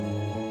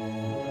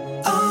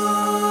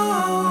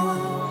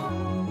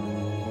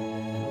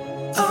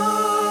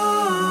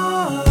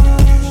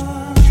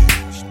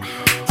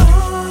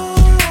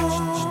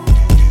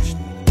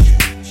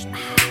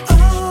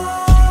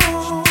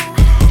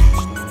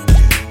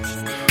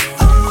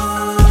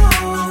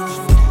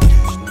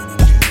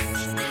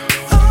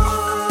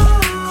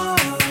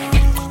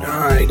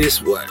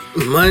It's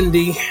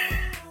Monday,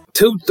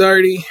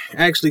 2:30,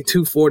 actually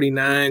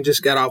 2:49.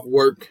 Just got off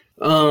work.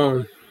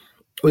 We're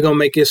gonna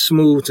make it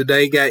smooth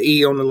today. Got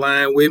E on the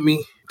line with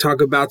me. Talk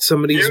about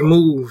some of these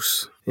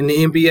moves in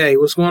the NBA.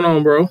 What's going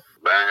on, bro? Man,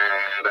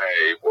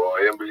 hey,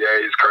 boy,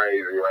 NBA is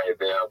crazy right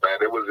now, man.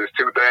 It was just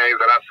two things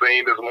that I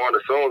seen this morning.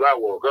 As soon as I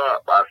woke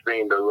up, I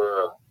seen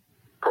the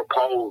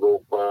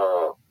proposal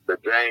for the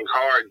James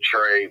Harden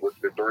trade with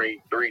the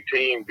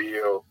three-team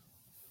deal.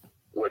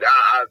 Which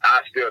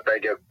I still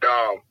think it's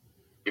dumb.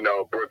 You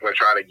know, Brooklyn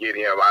trying to get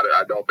him.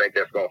 I don't think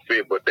that's going to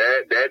fit. But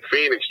that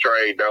Phoenix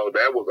trade, though,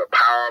 that was a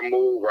power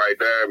move right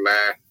there,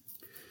 man.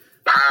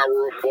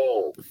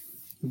 Powerful.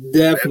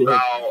 Definitely.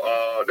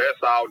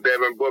 That's all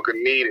Devin Booker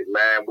needed,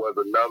 man, was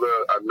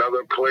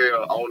another player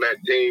on that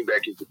team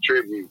that can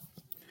contribute.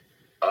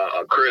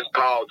 A Chris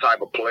Paul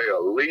type of player,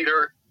 a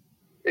leader.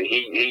 And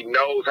he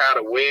knows how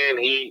to win.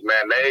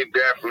 They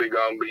definitely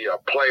going to be a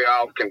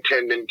playoff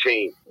contending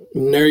team.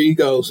 And there you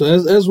go. So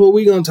that's what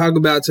we're going to talk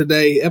about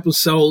today,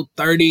 episode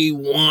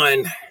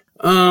 31.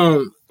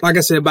 Like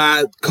I said,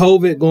 by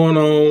COVID going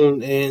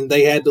on and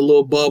they had the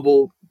little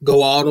bubble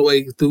go all the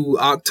way through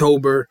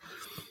October,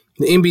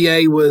 the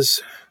NBA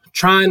was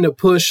trying to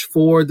push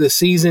for the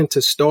season to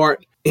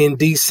start in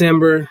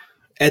December.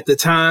 At the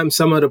time,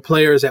 some of the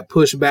players had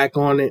pushed back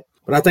on it.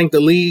 But I think the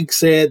league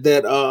said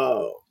that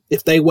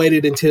if they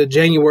waited until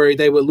January,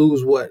 they would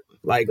lose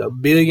like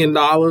 $1 billion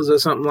or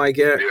something like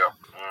that.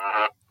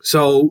 Yeah.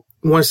 So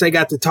once they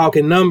got to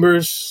talking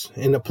numbers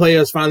and the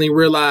players finally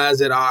realized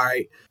that, all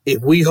right,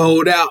 if we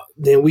hold out,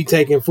 then we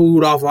taking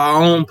food off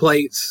our own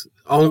plates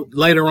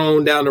later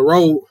on down the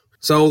road.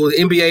 So the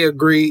NBA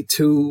agreed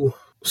to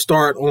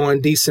start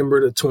on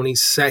December the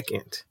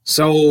 22nd.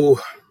 So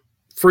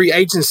free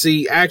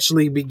agency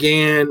actually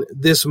began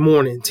this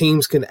morning.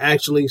 Teams can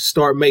actually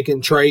start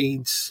making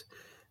trades.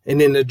 And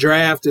then the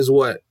draft is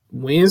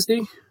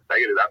Wednesday? I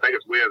think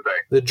it's Wednesday.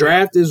 The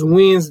draft is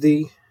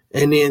Wednesday,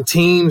 and then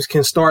teams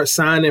can start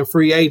signing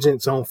free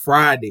agents on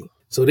Friday.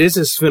 So this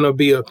is going to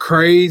be a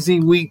crazy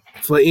week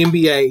for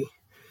NBA.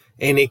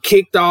 And it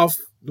kicked off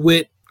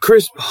with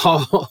Chris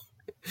Paul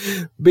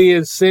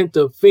being sent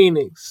to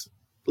Phoenix.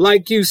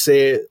 Like you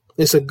said,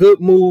 it's a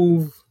good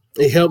move.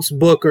 It helps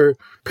Booker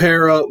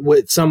pair up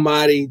with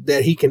somebody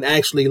that he can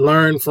actually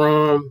learn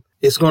from.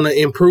 It's going to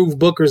improve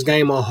Booker's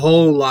game a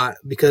whole lot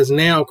because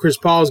now Chris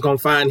Paul's going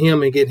to find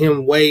him and get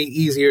him way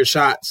easier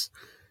shots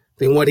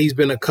than what he's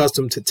been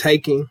accustomed to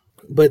taking.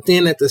 But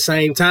then at the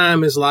same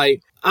time, it's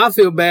like, I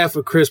feel bad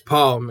for Chris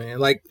Paul, man.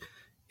 Like,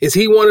 is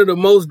he one of the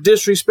most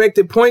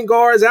disrespected point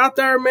guards out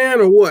there, man,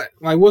 or what?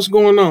 Like, what's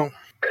going on?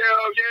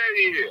 Hell yeah,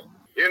 he is.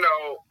 You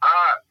know,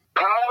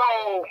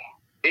 Paul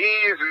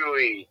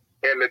easily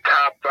in the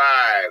top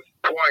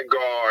 5 point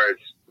guards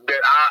that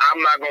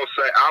I'm not going to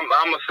say, I'm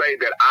going to say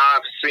that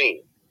I've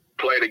seen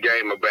play the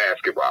game of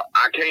basketball.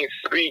 I can't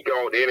speak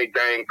on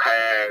anything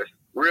past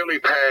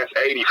 85,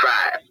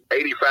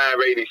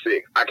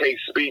 86. I can't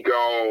speak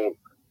on,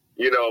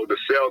 the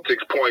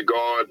Celtics point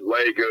guards,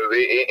 Lakers,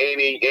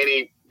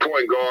 any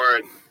point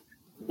guard,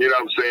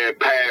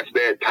 past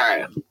that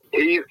time.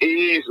 He's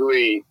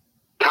easily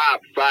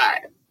top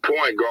 5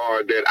 point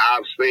guard that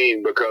I've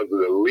seen because of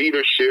the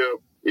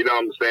leadership. You know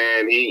what I'm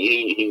saying?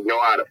 He know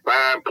how to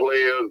find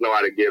players, know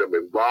how to get them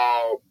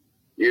involved.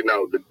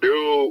 The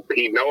dude,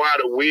 he know how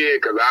to win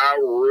because I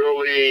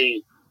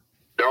really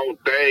don't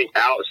think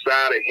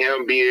outside of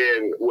him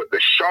being with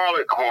the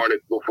Charlotte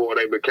Hornets before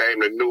they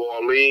became the New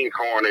Orleans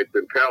Hornets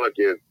and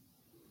Pelicans,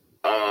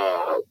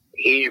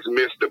 he's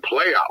missed the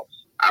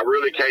playoffs. I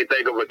really can't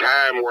think of a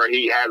time where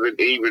he hasn't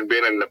even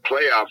been in the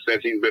playoffs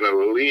since he's been in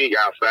the league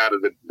outside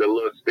of the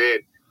little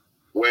stint.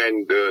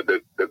 When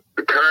the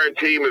current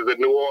team is the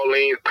New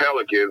Orleans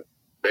Pelicans,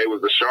 they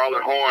was the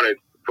Charlotte Hornets.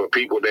 For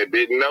people that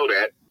didn't know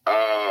that,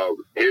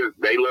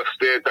 they looked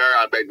stint there.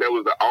 I think that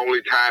was the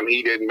only time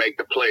he didn't make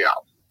the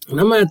playoffs. And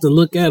I'm gonna have to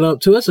look that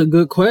up too. That's a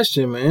good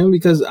question, man,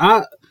 because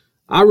I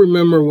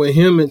remember when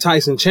him and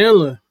Tyson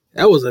Chandler,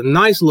 that was a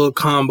nice little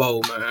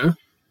combo, man.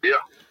 Yeah.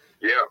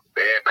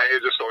 They had Peja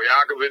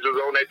Stojakovic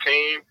was on that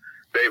team.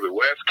 David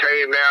West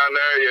came down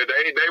there. Yeah,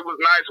 they was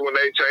nice when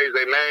they changed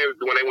their names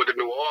when they went to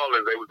New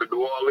Orleans. They was the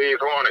New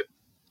Orleans Hornets.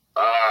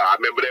 I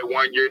remember that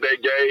one year they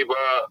gave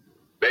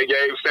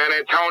San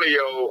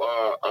Antonio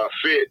a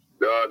fit.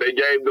 They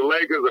gave the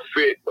Lakers a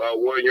fit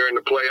 1 year in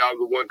the playoffs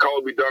when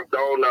Kobe dunked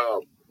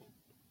on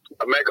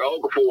Emeka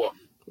Okafor.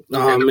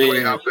 Oh, in the man.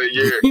 playoffs that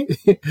year.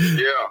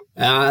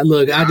 Yeah.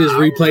 Look, I just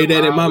replayed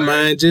that in my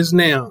mind just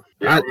now.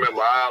 Yeah, I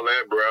remember all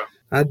that, bro.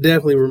 I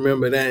definitely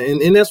remember that.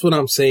 And that's what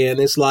I'm saying.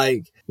 It's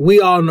like, we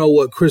all know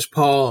what Chris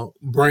Paul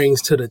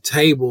brings to the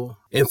table.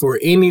 And for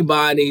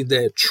anybody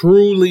that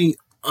truly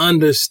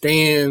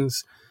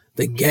understands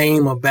the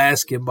game of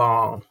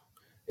basketball,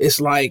 it's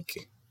like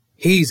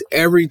he's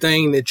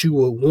everything that you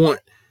would want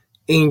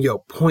in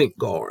your point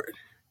guard.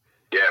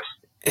 Yes.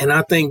 And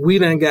I think we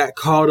done got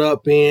caught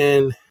up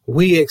in,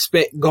 we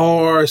expect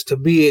guards to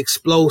be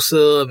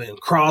explosive and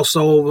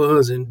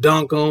crossovers and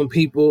dunk on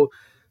people.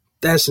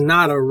 That's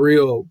not a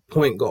real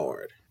point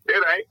guard.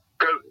 It ain't.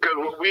 Because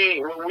what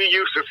we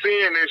used to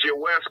seeing is your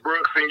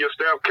Westbrooks and your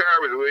Steph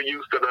Currys. We're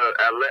used to the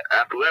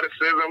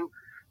athleticism,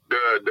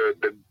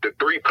 the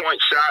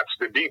 3-point shots,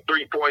 the deep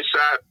 3-point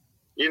shot.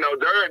 You know,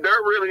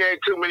 there really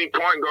ain't too many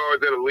point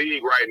guards in the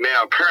league right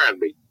now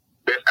currently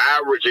that's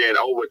averaging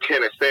over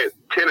 10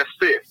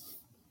 assists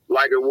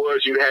like it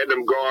was you had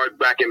them guards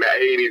back in the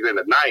 80s and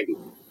the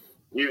 90s.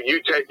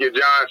 You take your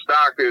John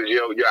Stocktons,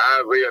 your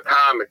Isaiah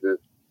Thomases,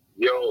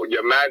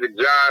 your Magic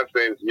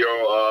Johnsons,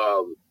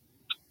 your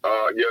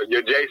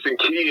Jason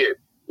Kidd.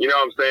 You know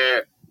what I'm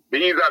saying?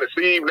 These are the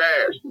Steve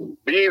Nash.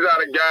 These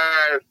are the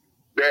guys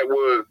that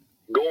was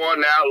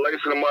going out,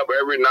 lacing them up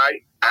every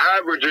night,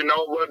 averaging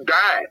over a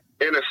dime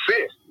in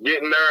assists,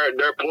 getting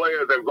their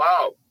players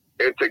involved.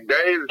 In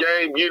today's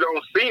game, you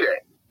don't see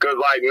that. Because,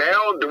 like,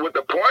 now with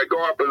the point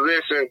guard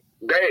position,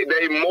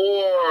 they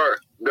more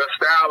the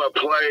style of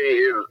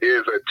play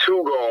is a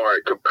 2-guard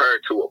compared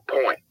to a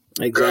point.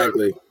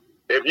 Exactly.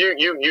 If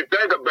you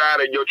think about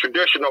it, your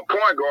traditional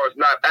point guard's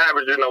not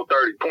averaging no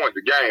 30 points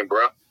a game,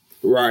 bro.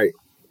 Right.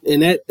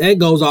 And that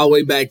goes all the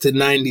way back to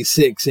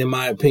 96, in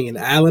my opinion.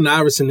 Allen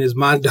Iverson is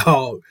my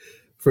dog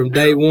from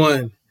day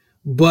one.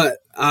 But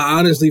I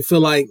honestly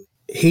feel like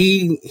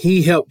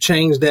he helped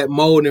change that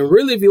mold. And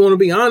really, if you want to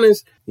be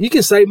honest, you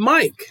can say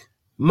Mike.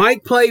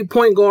 Mike played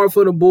point guard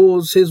for the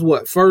Bulls his,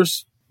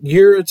 first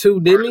year or two,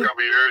 didn't he?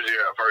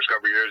 First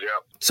couple years, yeah.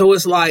 So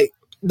it's like,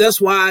 that's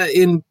why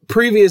in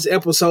previous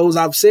episodes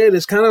I've said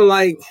it's kind of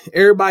like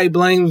everybody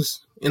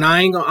blames, and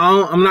I'm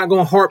not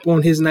going to harp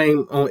on his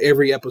name on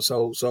every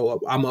episode, so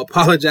I'm going to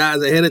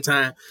apologize ahead of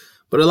time.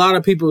 But a lot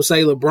of people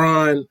say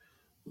LeBron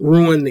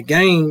ruined the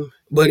game.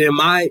 But in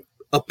my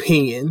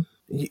opinion,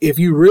 if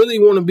you really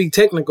want to be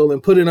technical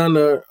and put it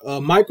under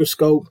a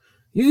microscope,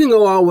 you can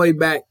go all the way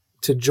back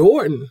to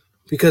Jordan,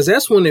 because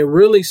that's when it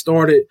really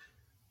started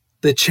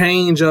the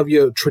change of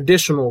your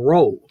traditional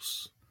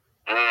roles.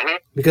 Mm-hmm.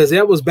 Because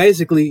that was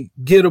basically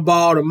get a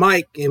ball to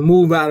Mike and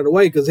move out of the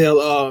way. Because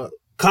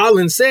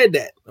Collins said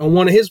that on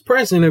one of his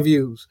press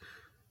interviews.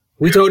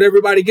 We told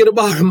everybody get a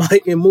ball to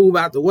Mike and move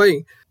out the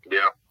way.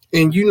 Yeah.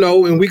 And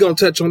and we're going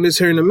to touch on this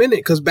here in a minute,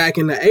 because back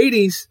in the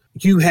 80s,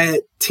 you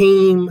had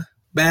team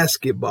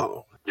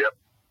basketball. Yep.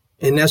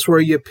 And that's where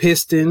your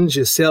Pistons,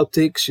 your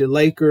Celtics, your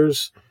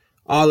Lakers,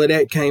 all of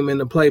that came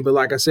into play. But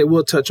like I said,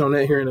 we'll touch on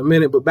that here in a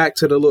minute. But back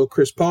to the little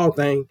Chris Paul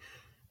thing.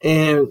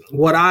 And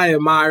what I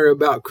admire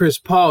about Chris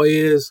Paul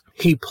is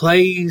he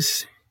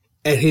plays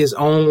at his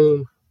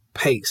own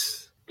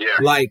pace. Yeah.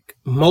 Like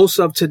most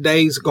of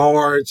today's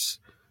guards,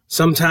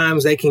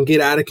 sometimes they can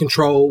get out of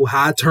control,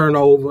 high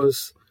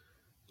turnovers,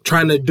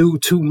 trying to do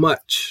too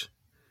much.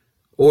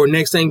 Or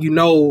next thing you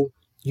know,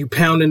 you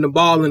pounding the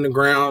ball in the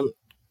ground,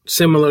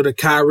 similar to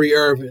Kyrie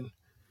Irving.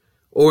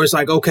 Or it's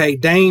like, okay,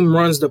 Dame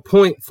runs the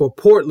point for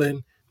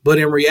Portland, but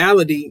in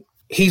reality,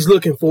 he's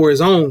looking for his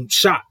own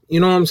shot.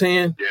 You know what I'm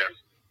saying? Yes.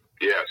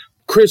 Yes.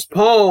 Chris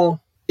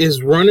Paul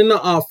is running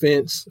the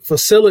offense,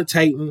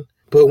 facilitating,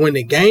 but when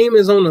the game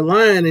is on the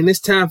line and it's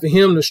time for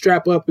him to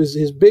strap up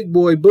his big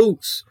boy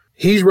boots,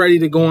 he's ready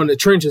to go in the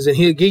trenches and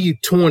he'll give you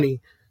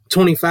 20,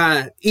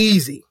 25,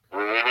 easy.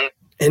 Mm-hmm.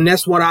 And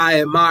that's what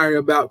I admire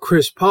about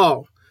Chris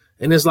Paul.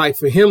 And it's like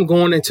for him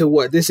going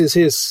into this is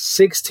his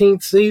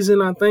 16th season,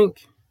 I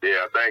think. Yeah,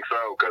 I think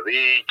so, because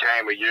he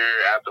came a year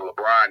after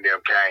LeBron and them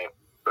came.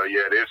 So,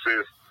 yeah, this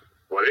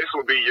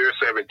would be year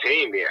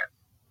 17 then.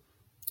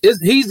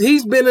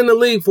 He's been in the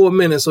league for a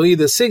minute, so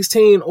either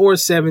 16 or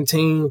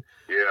 17.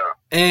 Yeah.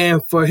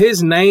 And for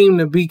his name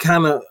to be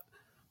kind of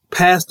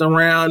passed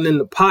around in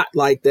the pot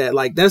like that,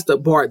 like that's the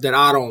part that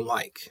I don't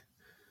like.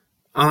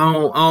 I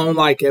don't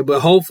like it, but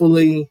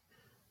hopefully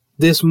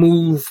this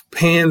move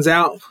pans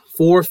out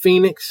for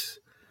Phoenix,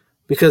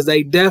 because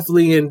they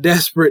definitely in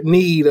desperate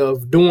need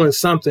of doing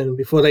something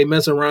before they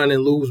mess around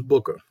and lose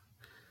Booker.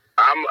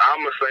 I'm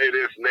going to say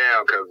this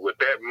now, because with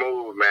that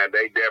move, man,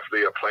 they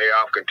definitely a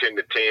playoff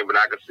contender team, but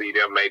I could see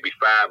them maybe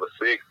 5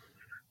 or 6.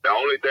 The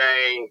only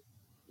thing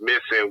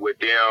missing with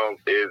them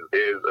is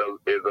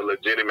a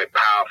legitimate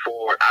power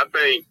forward. I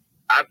think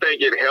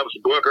it helps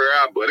Booker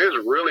out, but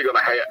it's really going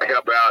to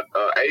help out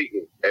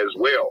Ayton as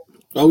well.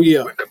 Oh,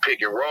 yeah. With the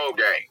pick and roll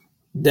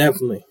game.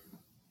 Definitely.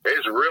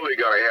 It's really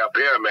going to help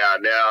him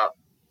out now.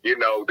 You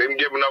know, them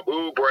giving up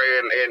Oubre,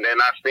 and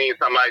I seen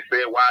somebody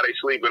say, why they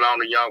sleeping on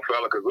the young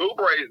fella? Because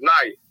Oubre's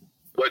nice,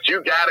 but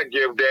you got to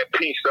give that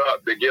piece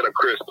up to get a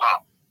Chris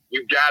Paul.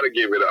 You got to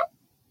give it up.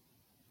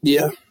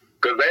 Yeah.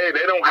 Because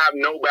they don't have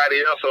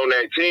nobody else on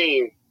that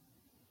team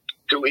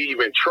to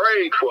even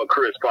trade for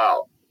Chris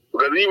Paul.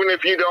 Because even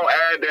if you don't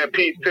add that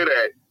piece to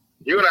that,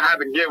 you're going to have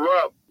to give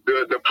up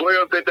the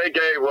players that they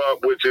gave up,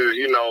 which is,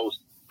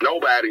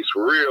 nobody's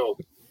for real,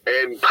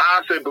 and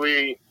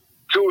possibly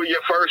 2 of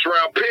your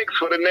first-round picks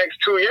for the next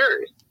 2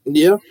 years.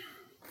 Yeah.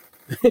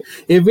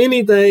 If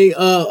anything,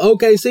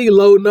 OKC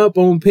loading up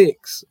on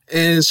picks.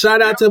 And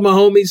shout out to my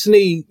homie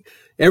Sneed.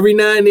 Every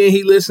now and then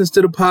he listens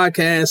to the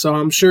podcast, so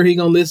I'm sure he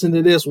going to listen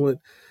to this one.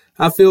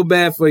 I feel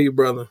bad for you,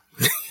 brother.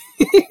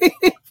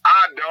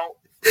 I don't.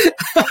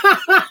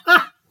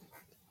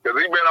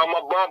 Because he been on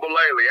my bumper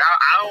lately.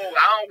 I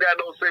don't got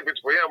no sympathy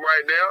for him right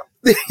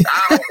I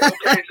hope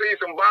OKC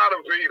some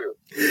bottom feeders.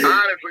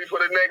 Honestly, for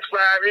the next 5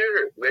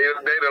 years, they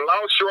done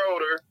lost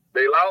Schroeder,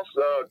 they lost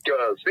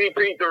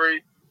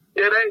CP3.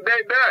 Yeah,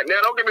 they done.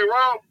 Now, don't get me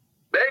wrong,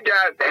 they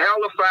got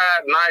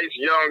hellified, nice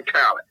young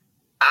talent.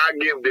 I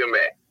give them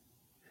that.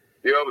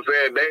 You know what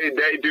I'm saying?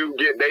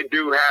 They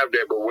do have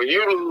that. But when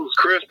you lose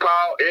Chris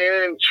Paul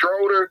and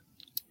Schroeder,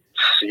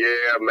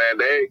 yeah, man,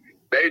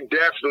 they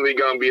definitely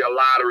gonna be a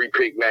lottery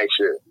pick next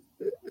year.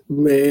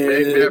 Man,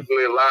 they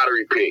definitely a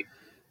lottery pick.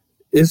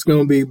 It's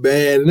gonna be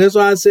bad, and that's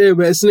why I said,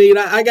 man, Sneed,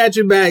 I got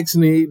your back,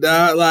 Sneed.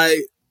 Dog. Like,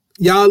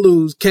 y'all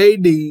lose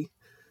KD,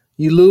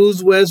 you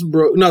lose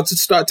Westbrook. No, to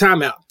start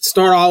timeout.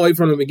 Start all the way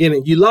from the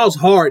beginning. You lost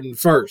Harden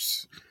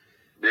first.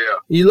 Yeah.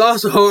 You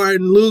lost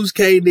Harden, lose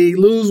KD,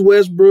 lose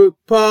Westbrook,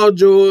 Paul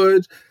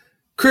George,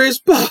 Chris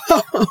Paul.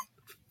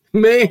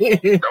 Man. Don't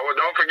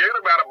forget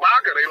about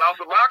Ibaka. They lost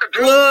Ibaka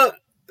too.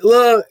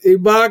 Look,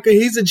 Ibaka,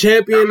 he's a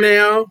champion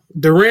now.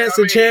 Durant's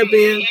a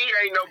champion. He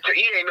ain't no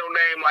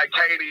name like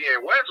KD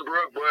and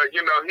Westbrook, but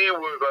he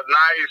was a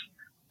nice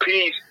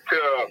piece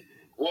to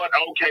what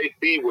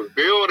OKC was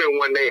building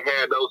when they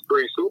had those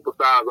three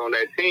superstars on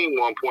that team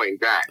one point in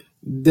time.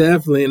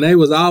 Definitely, and they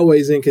was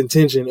always in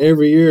contention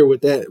every year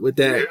with that.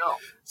 Yeah.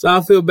 So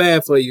I feel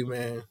bad for you,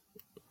 man.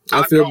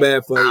 I feel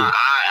bad for you.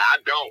 I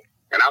don't,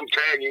 and I'm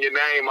tagging your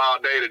name all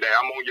day today.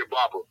 I'm on your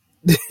bumper.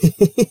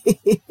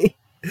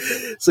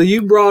 So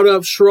you brought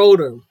up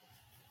Schroeder.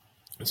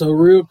 So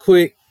real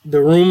quick,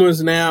 the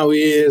rumors now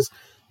is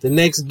the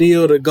next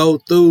deal to go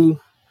through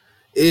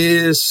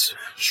is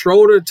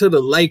Schroeder to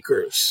the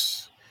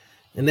Lakers.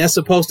 And that's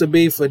supposed to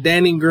be for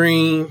Danny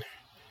Green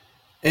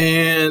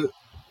and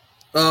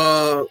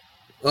a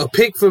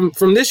pick from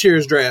this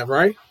year's draft,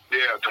 right? Yeah,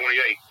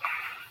 28.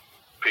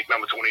 Pick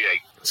number 28.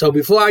 So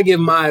before I give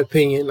my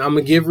opinion, I'm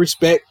going to give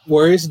respect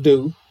where it's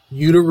due.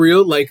 You the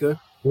real Laker.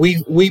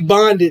 We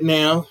bonded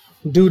now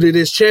due to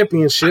this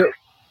championship,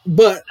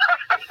 but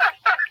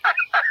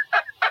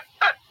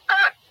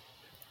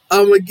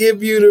I'm going to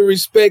give you the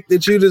respect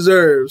that you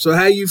deserve. So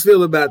how you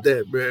feel about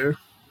that, bro?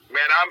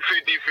 Man, I'm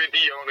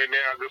 50-50 on it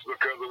now just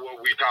because of what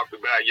we talked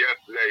about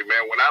yesterday,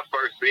 man. When I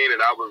first seen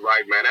it, I was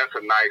like, man, that's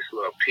a nice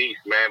little piece,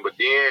 man. But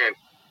then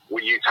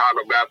when you talk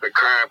about the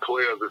current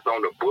players that's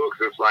on the books,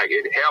 it's like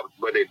it helps,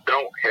 but it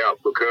don't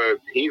help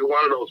because he's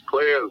one of those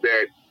players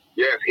that,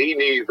 yes, he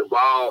needs the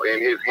ball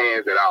in his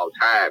hands at all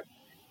times.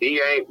 He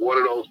ain't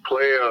one of those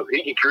players.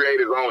 He can create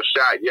his own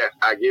shot. Yes,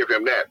 I give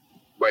him that.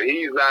 But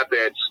he's not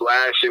that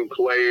slashing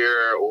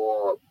player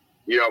or,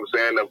 you know what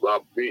I'm saying,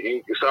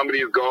 some of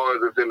these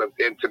guards that's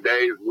in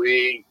today's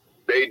league,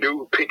 they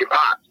do pick and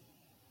pop.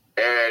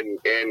 And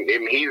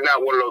he's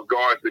not one of those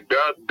guards that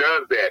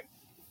does that.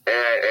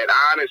 And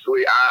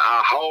honestly,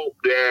 I hope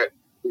that,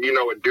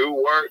 it do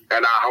work.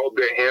 And I hope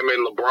that him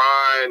and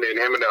LeBron and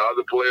him and the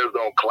other players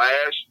don't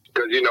clash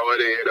because,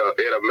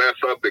 it'll mess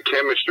up the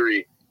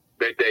chemistry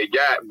that they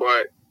got.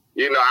 But,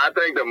 I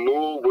think the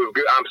move was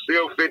good. I'm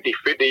still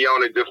 50-50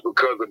 on it just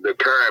because of the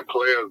current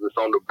players that's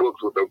on the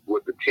books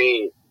with the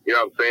team. You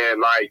know what I'm saying?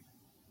 Like,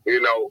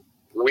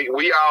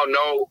 we all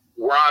know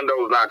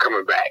Rondo's not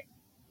coming back.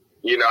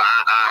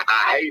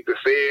 I hate to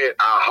say it.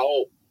 I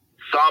hope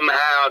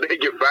somehow they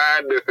can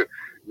find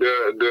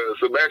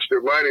some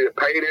extra money to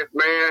pay this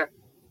man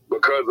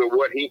because of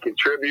what he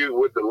contributes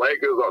with the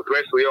Lakers,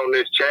 especially on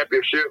this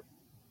championship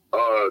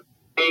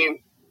team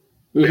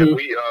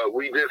that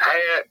we just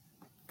had.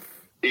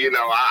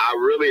 I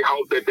really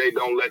hope that they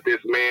don't let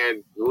this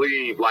man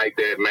leave like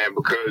that, man,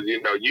 because,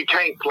 you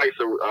can't place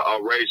a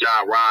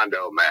Rajon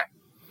Rondo, man.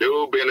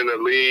 Dude been in the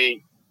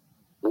league,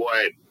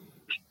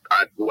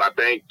 I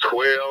think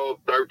 12,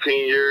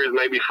 13 years,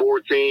 maybe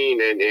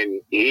 14,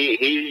 and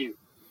he's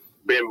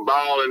been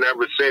balling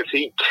ever since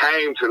he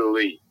came to the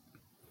league.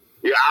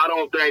 Yeah, I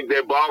don't think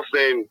that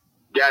Boston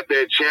got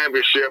that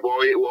championship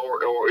or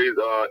is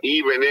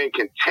even in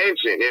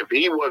contention if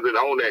he wasn't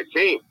on that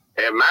team.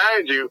 And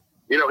mind you,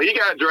 he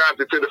got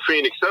drafted to the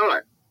Phoenix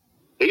Suns.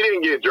 He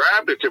didn't get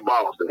drafted to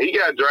Boston. He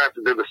got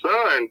drafted to the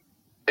Suns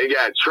and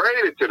got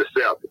traded to the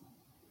Celtics.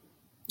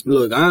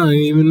 Look, I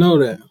didn't even know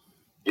that.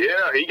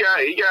 Yeah, he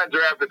got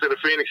drafted to the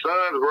Phoenix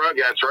Suns, bro.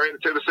 Got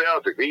traded to the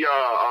Celtics.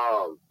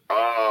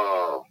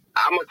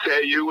 I'm gonna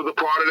tell you who was a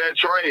part of that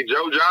trade.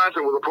 Joe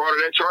Johnson was a part of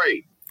that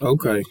trade.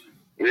 Okay.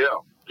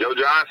 Yeah, Joe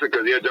Johnson,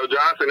 because Joe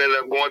Johnson ended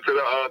up going to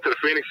the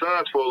Phoenix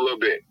Suns for a little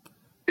bit.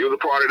 He was a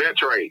part of that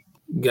trade.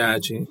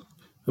 Got you.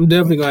 I'm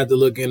definitely going to have to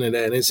look into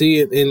that and see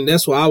it. And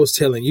that's why I was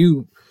telling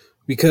you,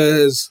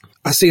 because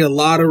I see a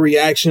lot of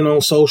reaction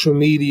on social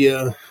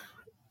media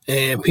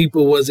and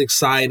people was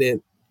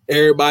excited.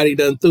 Everybody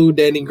done threw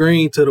Danny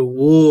Green to the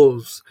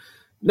wolves.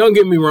 Don't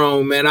get me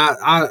wrong, man.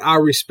 I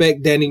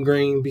respect Danny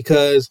Green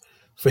because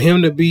for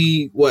him to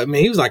be,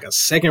 he was like a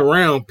second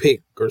round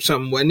pick or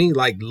something, wasn't he?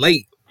 Like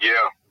late.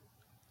 Yeah.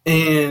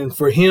 And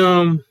for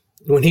him,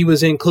 when he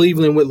was in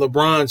Cleveland with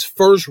LeBron's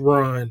first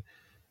run,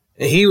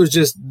 and he was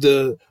just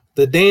the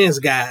dance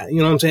guy, you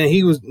know what I'm saying?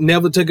 He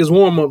never took his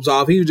warm-ups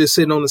off. He was just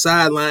sitting on the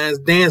sidelines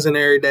dancing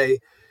every day.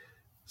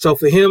 So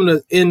for him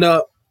to end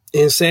up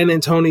in San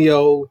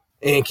Antonio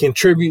and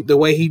contribute the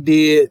way he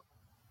did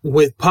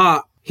with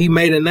Pop, he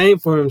made a name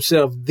for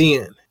himself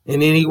then.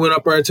 And then he went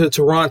up there to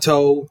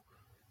Toronto,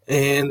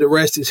 and the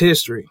rest is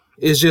history.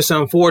 It's just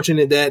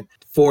unfortunate that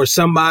for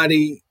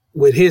somebody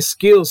with his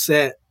skill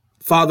set,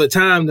 Father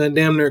Time done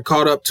damn near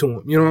caught up to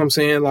him. You know what I'm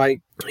saying?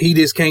 Like, he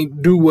just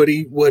can't do what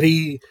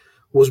he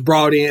was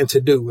brought in to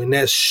do, and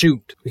that's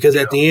shoot. Because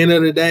at the end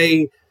of the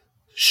day,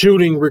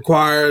 shooting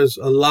requires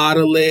a lot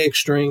of leg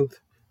strength.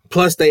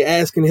 Plus, they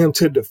asking him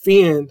to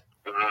defend.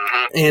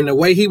 And the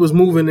way he was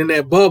moving in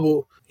that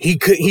bubble, he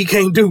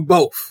can't do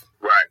both.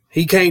 Right.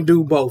 He can't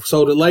do both.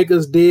 So the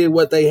Lakers did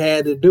what they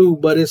had to do,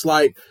 but it's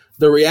like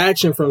the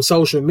reaction from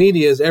social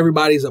media is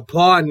everybody's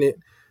applauding it.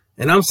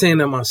 And I'm saying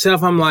to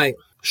myself, I'm like,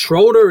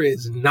 Schroeder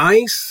is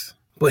nice,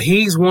 but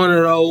he's one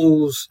of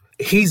those,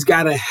 he's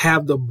got to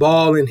have the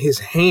ball in his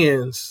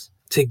hands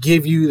to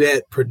give you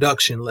that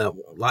production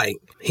level. Like,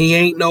 he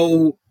ain't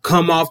no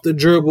come off the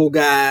dribble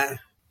guy.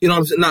 You know what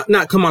I'm saying?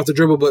 Not come off the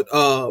dribble, but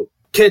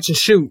catch and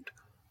shoot.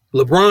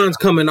 LeBron's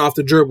coming off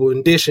the dribble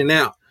and dishing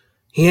out.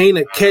 He ain't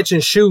a catch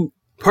and shoot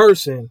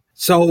person.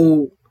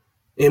 So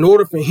in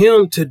order for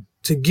him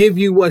to give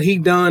you what he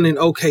done in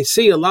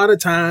OKC, a lot of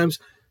times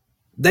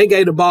they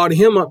gave the ball to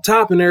him up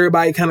top and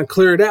everybody kind of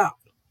cleared out,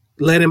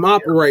 let him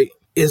operate.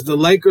 Is the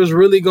Lakers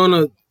really going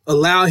to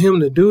allow him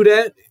to do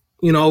that?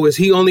 You know, is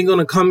he only going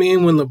to come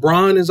in when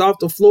LeBron is off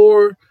the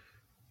floor,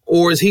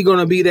 or is he going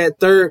to be that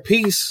third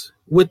piece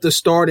with the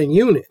starting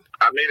unit?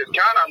 I mean, it's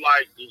kind of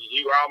like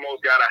you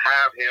almost got to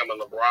have him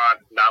and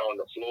LeBron not on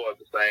the floor at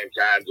the same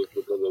time just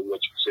because of what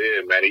you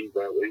said, man. He's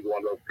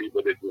one of those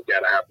people that just got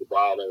to have the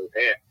ball in his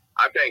hand.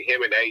 I think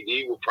him and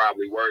AD will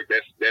probably work.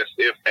 That's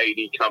if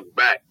AD comes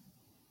back.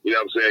 You know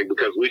what I'm saying?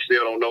 Because we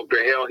still don't know what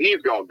the hell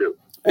he's going to do.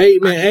 Hey,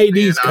 man,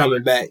 AD's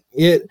coming back.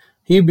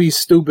 He'd be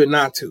stupid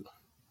not to.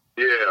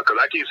 Yeah, because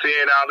I keep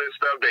seeing all this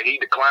stuff that he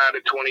declined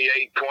a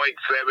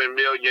 $28.7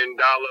 million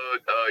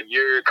a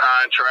year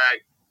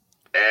contract.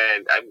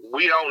 And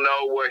we don't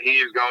know what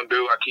he's going to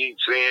do. I keep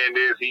saying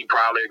this. He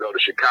probably go to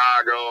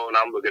Chicago, and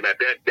I'm looking at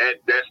that.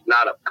 That's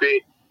not a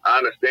fit. I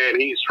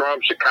understand he's from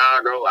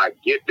Chicago. I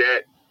get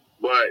that.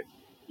 But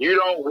you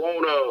don't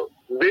want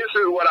to – this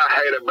is what I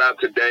hate about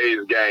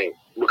today's game.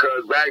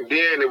 Because back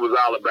then it was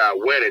all about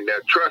winning.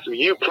 Now, trust me,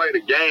 you play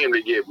the game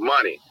to get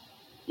money.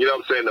 You know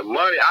what I'm saying? The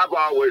money, I've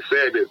always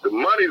said this. The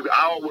money's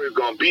always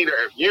going to be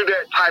there. If you're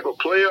that type of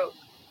player,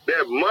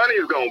 that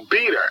money's going to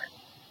be there.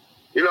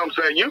 You know what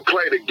I'm saying? You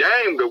play the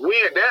game to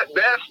win.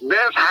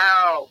 That's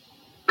how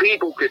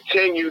people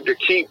continue to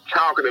keep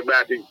talking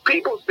about these.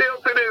 People still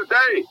to this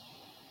day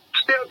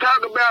still talk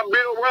about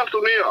Bill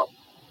Russell now.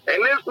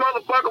 And this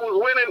motherfucker was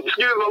winning,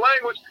 excuse the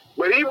language,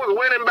 but he was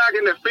winning back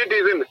in the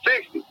 50s and the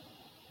 60s.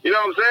 You know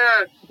what I'm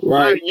saying?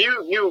 Right. Like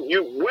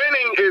you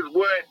winning is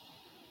what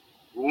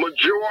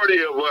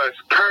majority of us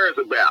cares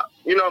about.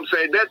 You know what I'm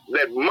saying?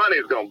 That money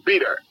is gonna be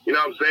there. You know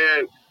what I'm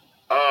saying?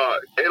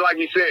 And like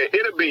you said,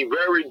 it'll be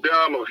very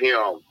dumb of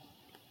him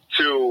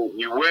to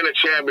you win a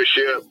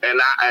championship, and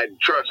I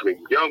trust me,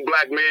 young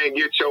black man,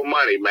 get your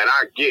money, man.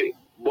 I get it.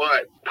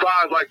 But as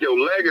far as like your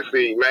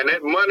legacy, man,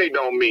 that money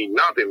don't mean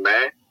nothing,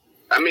 man.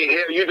 I mean,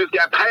 hell, you just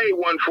got paid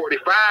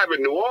 $145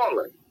 in New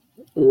Orleans.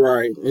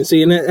 Right. And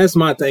see, and that's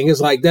my thing.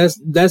 It's like that's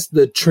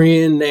the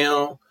trend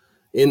now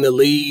in the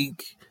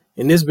league.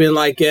 And it's been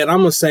like that, I'm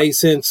going to say,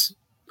 since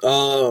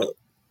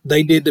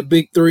they did the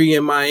Big Three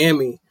in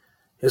Miami.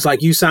 It's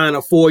like you sign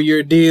a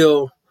 4-year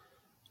deal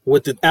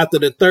after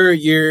the third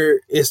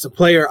year, it's the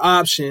player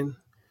option,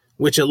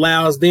 which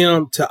allows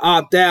them to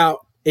opt out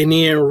and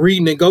then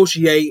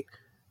renegotiate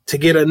to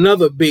get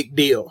another big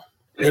deal.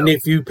 Yeah. And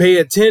if you pay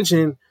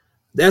attention,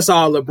 that's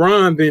all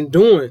LeBron been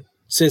doing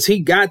since he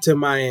got to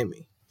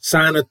Miami.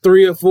 Sign a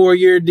 3 or 4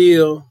 year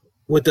deal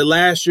with the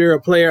last year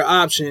of player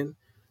option.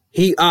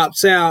 He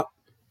opts out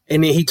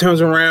and then he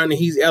turns around and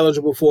he's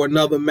eligible for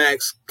another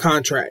max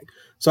contract.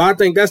 So I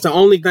think that's the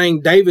only thing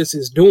Davis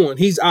is doing.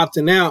 He's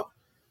opting out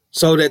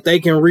so that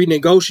they can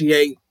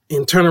renegotiate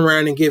and turn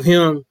around and give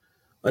him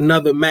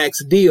another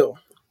max deal.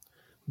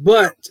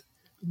 But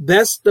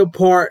that's the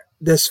part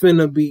that's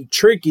finna be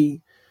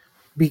tricky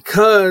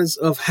because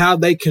of how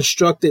they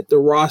constructed the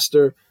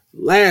roster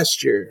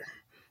last year.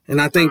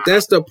 And I think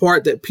that's the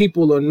part that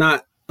people are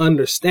not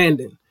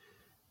understanding.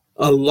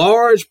 A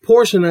large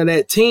portion of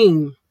that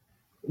team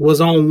was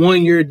on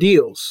 1-year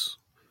deals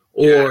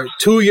or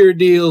 2-year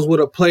deals with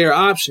a player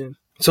option.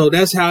 So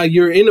that's how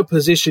you're in a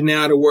position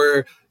now to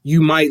where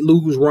you might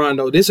lose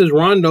Rondo. This is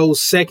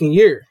Rondo's second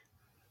year.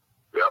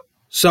 Yep.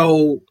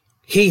 So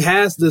he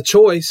has the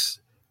choice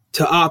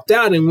to opt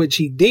out, in which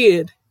he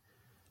did.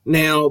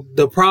 Now,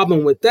 the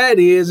problem with that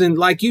is, and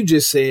like you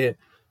just said,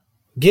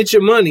 get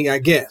your money, I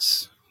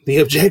guess. The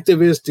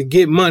objective is to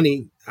get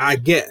money, I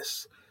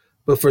guess.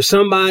 But for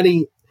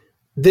somebody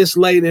this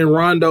late in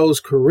Rondo's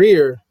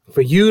career,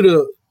 for you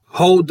to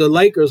hold the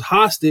Lakers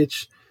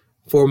hostage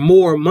for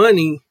more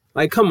money,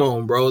 like, come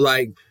on, bro.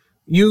 Like,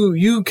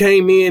 you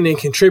came in and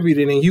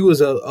contributed, and you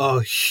was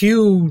a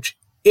huge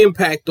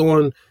impact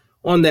on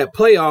that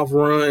playoff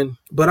run.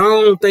 But I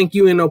don't think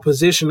you in a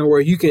position where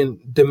you can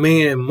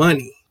demand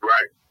money.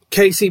 Right.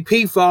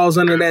 KCP falls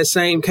under that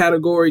same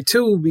category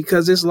too,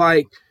 because it's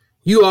like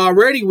you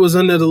already was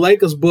under the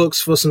Lakers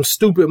books for some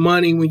stupid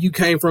money when you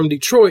came from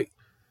Detroit.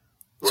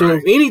 So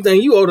if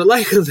anything, you owe the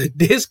Lakers a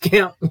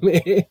discount,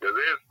 man.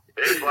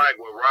 It's like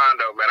with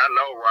Rondo, man. I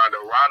know Rondo.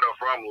 Rondo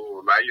from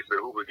Louisville. I used to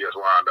hoop against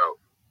Rondo.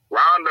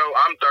 Rondo,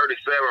 I'm 37.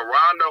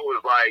 Rondo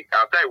was like,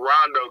 I think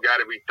Rondo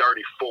got to be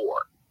 34.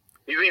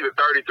 He's either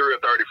 33 or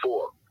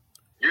 34.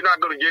 You're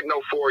not going to get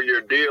no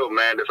 4-year deal,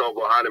 man, that's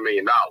over $100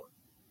 million.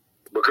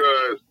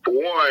 Because, for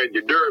one,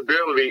 your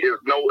durability is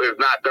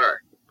not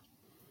there.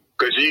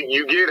 Because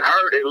you get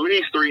hurt at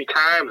least 3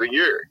 times a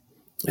year.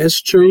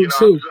 That's true,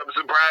 too. I'm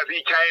surprised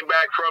he came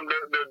back from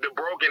the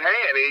broken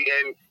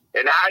hand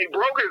and how he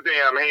broke his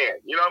damn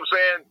hand. You know what I'm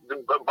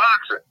saying? The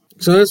boxing.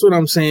 So that's what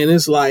I'm saying.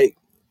 It's like,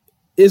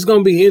 it's going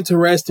to be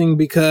interesting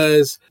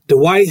because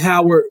Dwight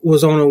Howard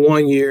was on a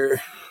 1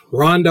 year.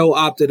 Rondo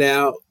opted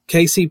out.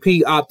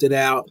 KCP opted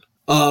out.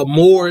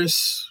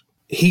 Morris,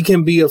 he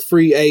can be a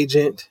free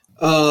agent.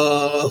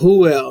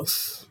 Who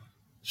else?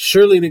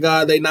 Surely to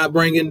God they not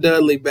bringing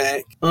Dudley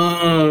back.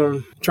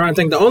 Trying to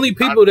think. The only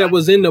people that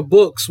was in the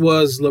books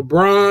was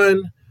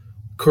LeBron,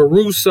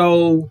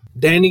 Caruso,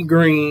 Danny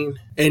Green,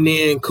 and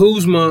then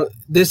Kuzma.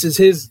 This is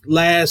his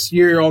last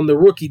year on the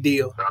rookie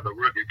deal. On the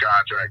rookie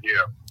contract,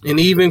 yeah. And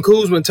even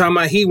Kuzma talking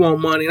about he want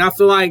money. And I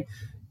feel like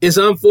it's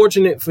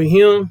unfortunate for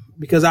him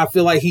because I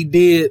feel like he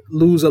did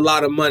lose a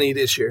lot of money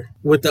this year.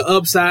 With the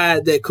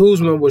upside that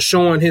Kuzma was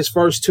showing his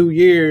first 2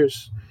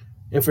 years,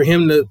 and for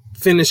him to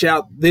finish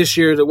out this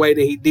year the way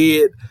that he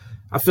did,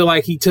 I feel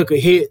like he took a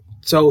hit.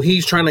 So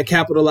he's trying to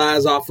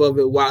capitalize off of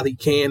it while he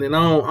can, and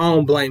I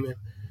don't blame him.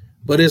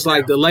 But it's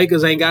like the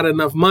Lakers ain't got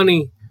enough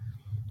money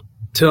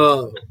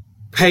to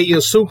pay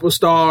your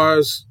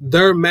superstars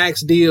their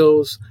max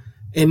deals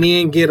and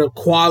then get a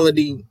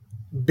quality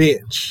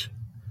bench.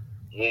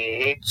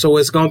 Mm-hmm. So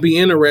it's going to be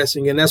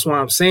interesting, and that's why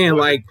I'm saying,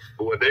 like...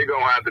 What they're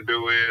going to have to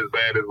do is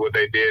what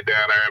they did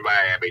down there in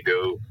Miami,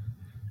 dude.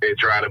 They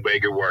try to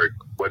make it work.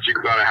 But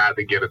you're going to have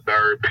to get a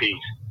third piece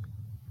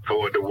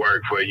for it to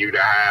work, for you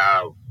to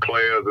have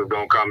players that's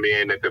going to come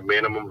in at the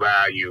minimum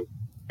value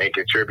and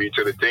contribute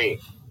to the team.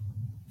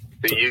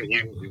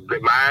 See,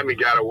 Miami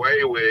got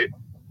away with it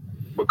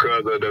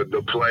because of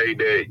the play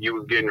that you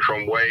was getting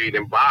from Wade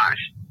and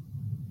Bosh.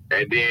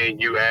 And then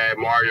you had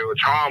Mario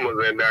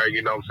Chalmers in there,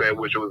 you know what I'm saying,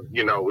 which was,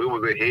 it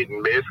was a hit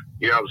and miss.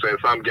 You know what I'm saying?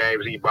 Some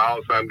games he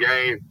balled, some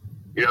games,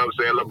 you know what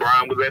I'm saying,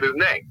 LeBron was at his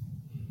neck.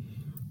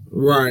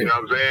 Right. You know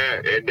what I'm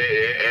saying?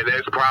 And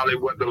that's probably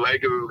what the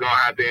Lakers is going to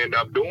have to end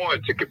up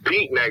doing to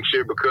compete next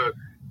year because,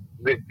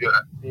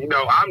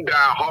 I'm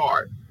down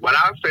hard. But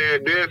I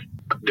said this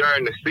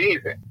during the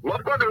season.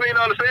 Motherfuckers need to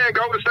understand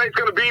Golden State's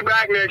going to be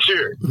back next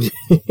year.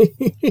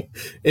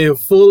 And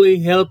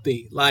fully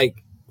healthy. Like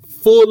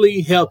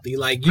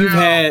you've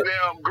had.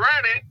 Now,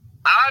 granted,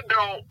 I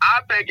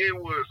think it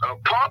was a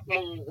punk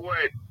move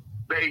what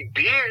they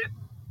did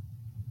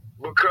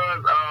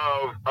because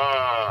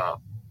of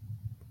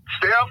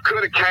Steph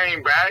could have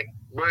came back,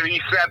 but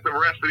he sat the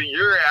rest of the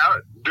year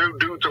out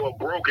due to a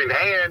broken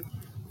hand.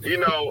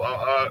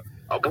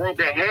 A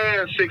broken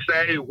hand, 6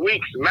 to 8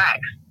 weeks max.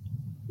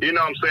 You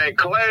know what I'm saying?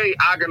 Clay,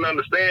 I can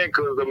understand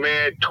because the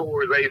man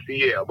tore his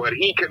ACL, but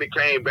he could have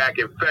came back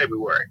in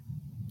February.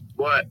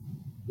 But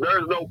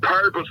there's no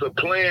purpose of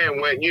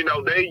playing when,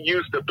 they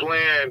used to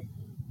playing,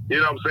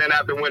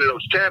 after winning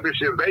those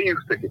championships, they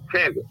used to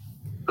contend it.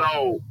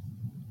 So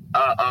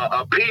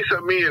a piece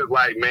of me is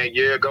like, man,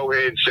 yeah, go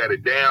ahead and shut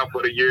it down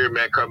for the year,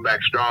 man, come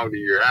back strong the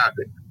year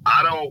after.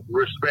 I don't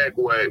respect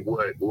what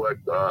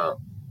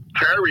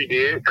Curry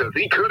did because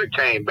he could have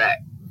came back.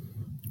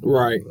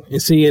 Right.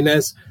 And see, and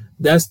that's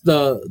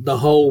the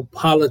whole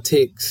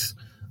politics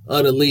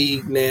of the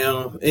league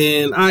now.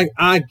 And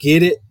I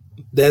get it.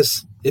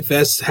 If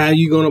that's how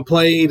you're going to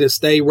play to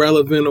stay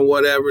relevant or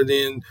whatever,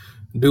 then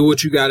do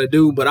what you got to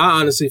do. But I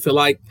honestly feel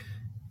like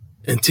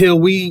until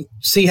we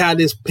see how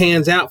this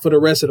pans out for the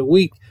rest of the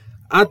week,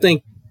 I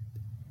think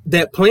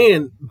that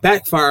plan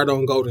backfired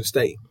on Golden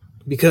State.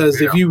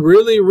 Because if you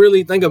really,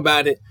 really think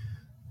about it,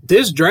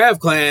 this draft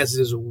class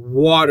is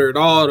watered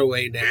all the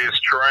way down.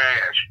 It's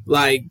trash.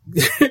 Like,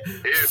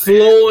 it's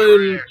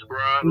flowing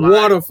trash,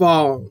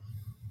 waterfall.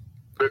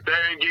 The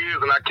thing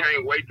is, and I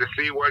can't wait to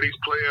see where these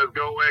players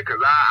go at, because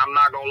I'm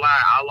not going to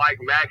lie, I like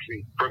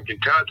Maxey from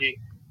Kentucky.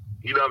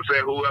 You know what I'm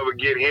saying? Whoever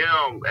get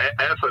him,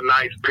 that's a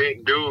nice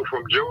pick. Dude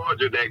from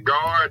Georgia, that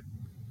guard,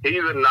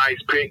 he's a nice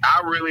pick.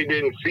 I really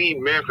didn't see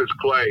Memphis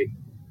play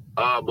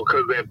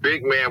because that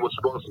big man was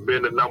supposed to be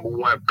the number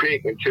 1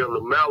 pick until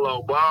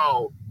LaMelo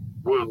Ball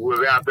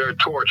was out there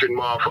torching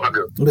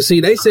motherfuckers. But see,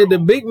 they said the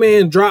big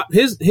man dropped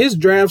his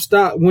draft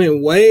stock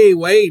went way,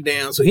 way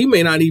down, so he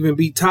may not even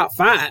be top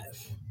 5.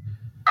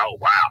 Oh,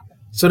 wow.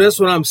 So that's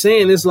what I'm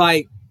saying. It's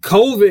like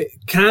COVID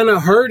kind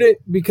of hurt it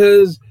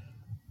because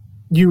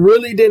you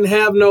really didn't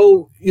have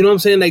no, you know what I'm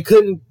saying, they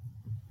couldn't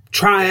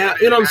try out,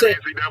 you know what I'm saying?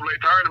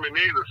 NCAA tournament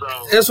neither,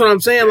 so. That's what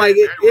I'm saying. Like,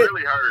 it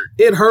really hurt.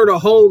 It hurt a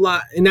whole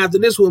lot. And after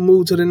this, we'll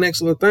move to the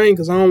next little thing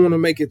because I don't want to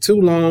make it too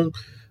long.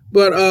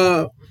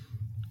 But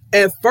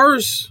at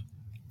first,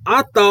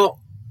 I thought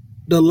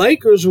the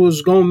Lakers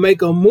was going to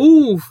make a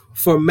move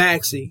for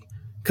Maxey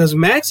because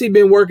Maxey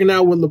been working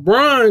out with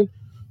LeBron,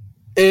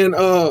 and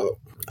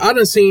I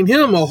done seen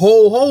him a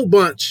whole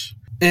bunch.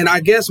 And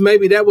I guess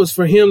maybe that was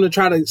for him to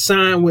try to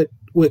sign with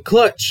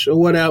Clutch or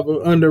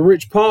whatever under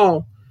Rich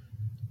Paul.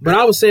 But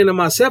I was saying to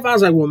myself, I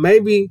was like, well,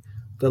 maybe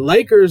the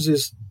Lakers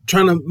is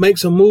trying to make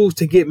some moves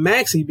to get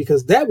Maxey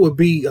because that would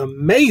be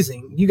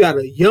amazing. You got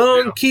a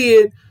young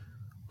kid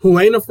who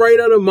ain't afraid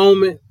of the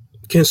moment,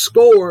 can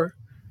score,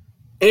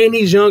 and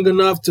he's young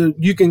enough to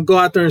you can go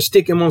out there and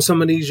stick him on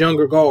some of these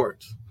younger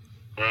guards.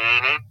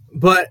 Mm-hmm.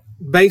 But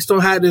based on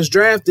how this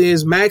draft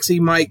is, Maxey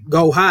might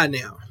go high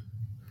now.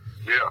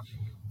 Yeah.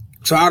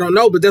 So I don't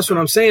know, but that's what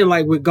I'm saying.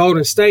 Like with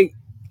Golden State,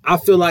 I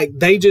feel like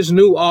they just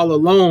knew all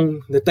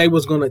along that they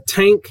was going to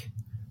tank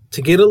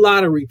to get a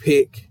lottery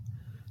pick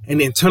and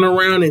then turn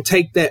around and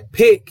take that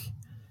pick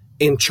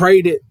and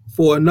trade it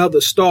for another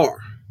star.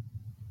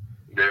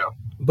 Yeah.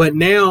 But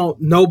now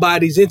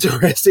nobody's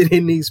interested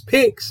in these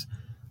picks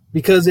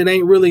because it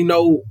ain't really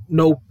no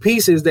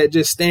pieces that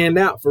just stand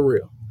out for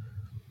real.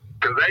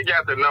 Because they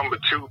got the number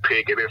 2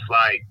 pick, and it's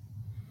like,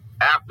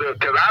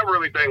 because I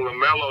really think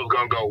LaMelo's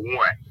going to go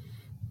 1.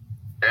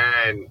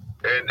 And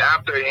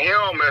after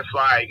him, it's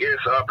like,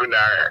 it's up in the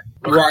air.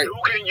 Because right.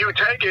 Who can you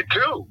take it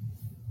to?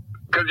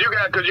 Because you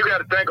got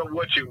to think of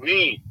what you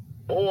need.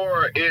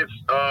 Or it's,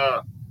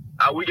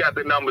 we got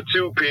the number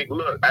 2 pick.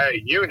 Look,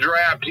 hey, you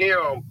draft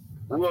him,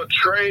 we'll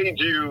trade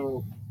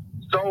you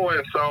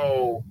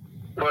so-and-so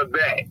for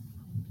that.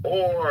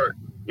 Or,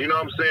 you know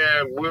what I'm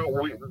saying,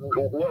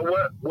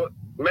 what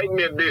make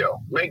me a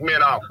deal. Make me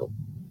an offer.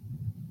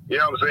 You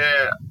know what I'm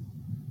saying?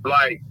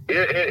 Like,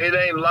 it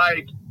ain't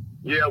like,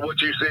 yeah, what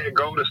you said,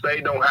 Golden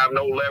State don't have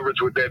no leverage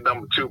with that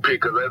number 2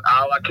 pick, because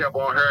all I kept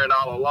on hearing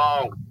all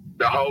along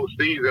the whole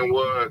season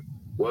was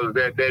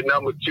that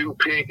number 2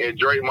 pick and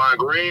Draymond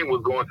Green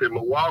was going to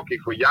Milwaukee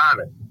for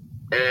Giannis.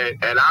 And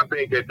I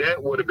think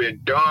that would have been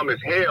dumb as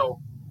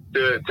hell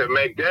to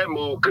make that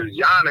move, because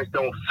Giannis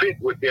don't fit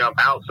with them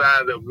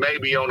outside of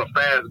maybe on a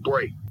fast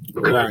break.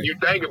 Because right. If you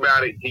think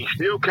about it, he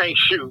still can't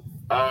shoot.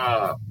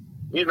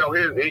 You know,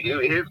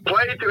 his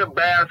play to the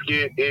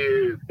basket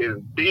is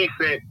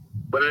decent,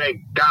 but it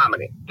ain't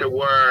dominant to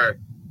where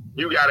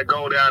you got to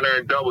go down there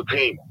and double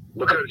team him.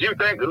 Because you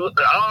think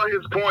all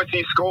his points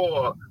he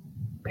scored,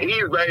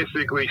 he's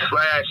basically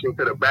slashing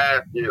to the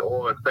basket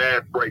or a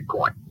fast break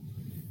point.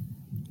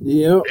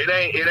 Yeah.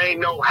 It ain't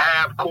no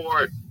half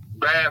court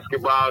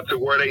basketball to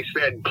where they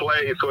set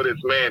plays for this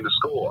man to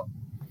score.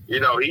 You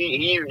know,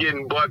 he's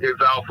getting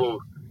buckets off of,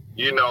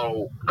 you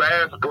know,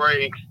 fast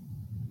breaks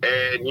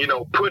and, you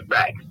know,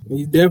 putbacks.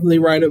 You're definitely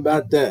right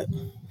about that.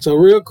 So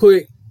real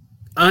quick,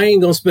 I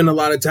ain't going to spend a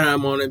lot of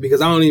time on it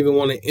because I don't even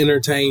want to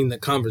entertain the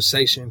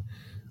conversation.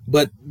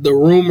 But the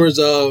rumors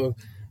of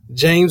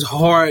James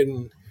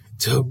Harden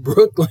to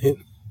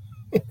Brooklyn,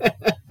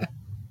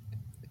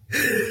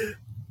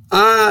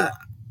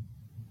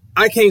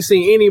 I can't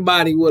see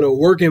anybody with a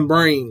working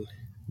brain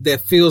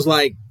that feels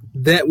like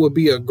that would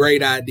be a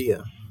great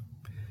idea.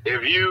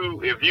 If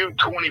you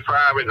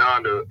 25 and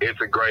under,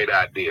 it's a great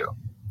idea.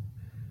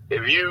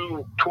 If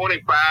you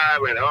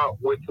 25 and up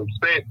with some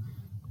sense,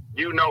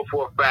 you know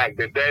for a fact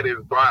that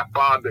is by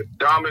far the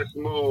dumbest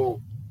move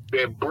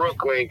that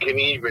Brooklyn can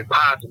even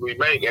possibly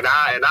make. And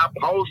I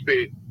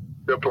posted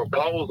the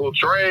proposal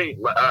trade.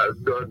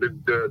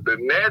 The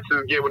Nets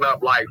is giving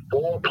up like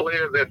 4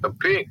 players at the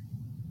pick.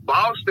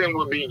 Boston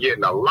would be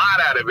getting a lot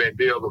out of that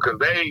deal because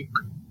they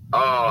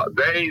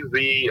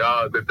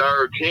the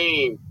third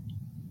team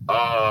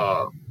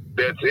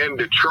that's in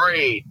the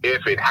trade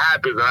if it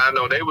happens. And I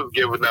know they was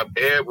giving up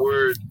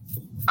Edwards.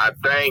 I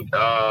think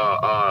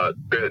the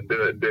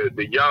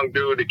young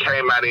dude that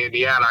came out of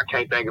Indiana, I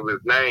can't think of his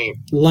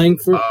name.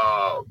 Langford.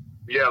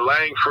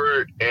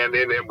 Langford, and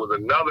then there was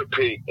another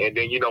pick, and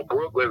then, you know,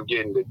 Brooklyn's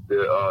getting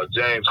the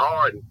James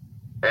Harden.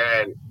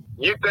 And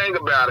you think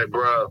about it,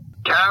 bro.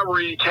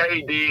 Kyrie,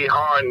 KD,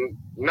 Harden,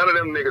 none of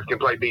them niggas can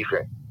play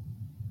defense.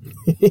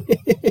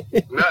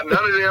 none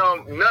of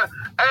them.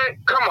 Hey,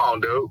 come on,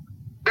 dude.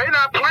 They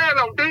not playing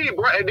no D,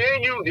 bro. And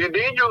then you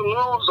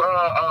lose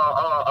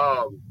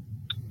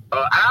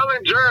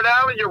Jared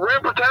Allen, your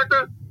rim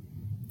protector.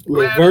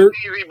 Man,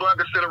 easy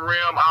buckets to the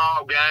rim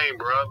all game,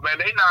 bro. Man,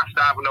 they not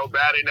stopping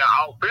nobody.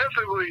 Now,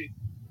 offensively,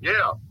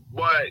 yeah,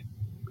 but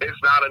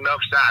it's not enough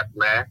shots,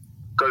 man.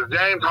 Because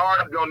James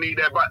Harden's going to need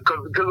that. Because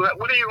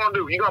what are you going to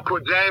do? You going to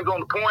put James on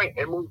the point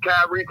and move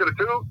Kyrie to the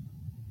 2?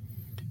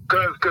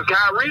 Because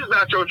Kyrie's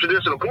not your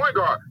traditional point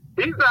guard.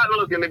 He's not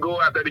looking to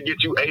go out there to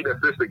get you 8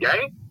 assists a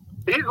game.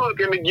 He's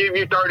looking to give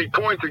you 30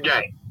 points a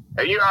game.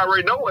 And you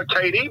already know what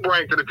KD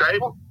brings to the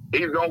table.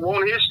 He's going to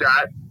want his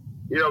shot.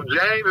 You know,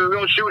 James is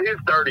going to shoot his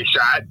 30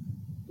 shot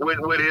with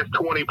his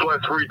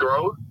 20-plus free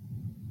throws.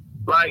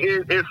 Like,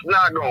 it's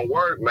not going to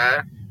work,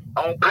 man.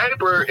 On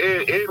paper,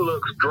 it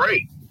looks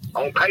great.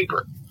 On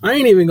paper. I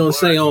ain't even going to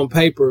say on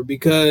paper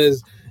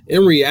because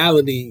in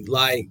reality,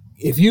 like,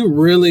 if you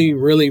really,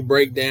 really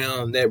break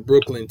down that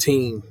Brooklyn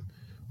team,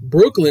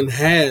 Brooklyn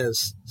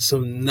has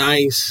some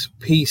nice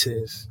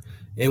pieces.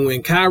 And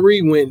when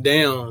Kyrie went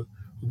down,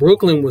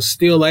 Brooklyn was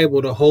still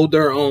able to hold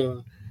their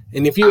own.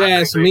 And if you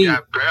ask me,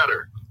 got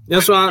better.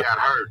 That's why he got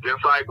hurt,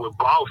 just like with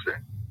Boston.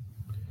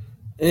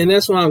 And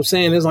that's what I'm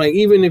saying. It's like,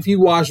 even if you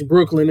watch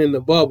Brooklyn in the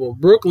bubble,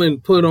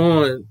 Brooklyn put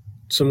on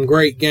some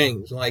great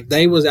games. Like,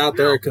 they was out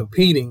there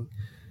competing.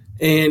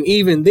 And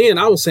even then,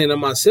 I was saying to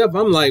myself,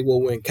 I'm like,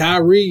 well, when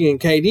Kyrie and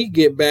KD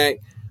get back,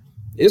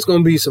 it's going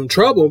to be some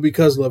trouble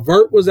because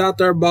LeVert was out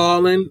there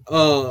balling,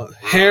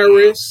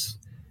 Harris.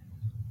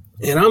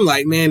 And I'm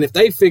like, man, if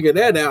they figure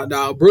that out,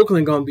 dog,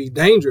 Brooklyn going to be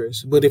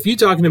dangerous. But if you're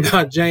talking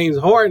about James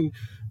Harden,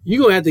 you're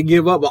going to have to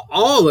give up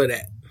all of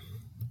that.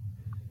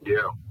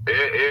 Yeah.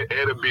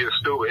 It'll be as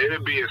stupid as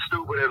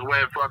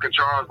when fucking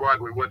Charles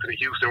Barkley went to the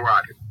Houston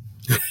Rockets.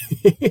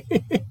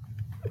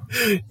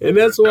 And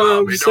that's what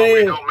I'm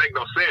saying. It don't make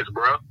no sense,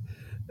 bro.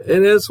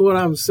 And that's what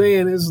I'm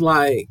saying. It's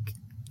like,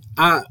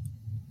 I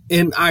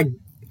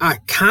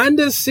kind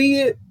of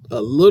see it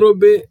a little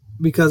bit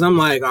because I'm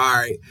like, all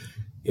right,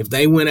 if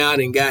they went out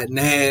and got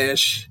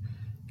Nash,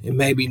 and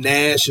maybe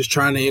Nash is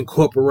trying to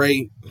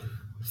incorporate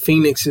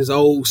Phoenix's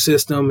old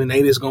system and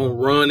they just going to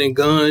run and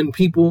gun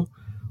people,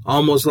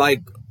 almost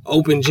like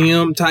open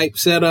gym type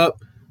setup,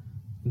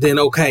 then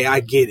okay, I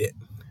get it.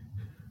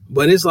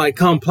 But it's like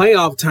come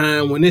playoff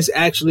time when it's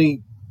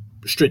actually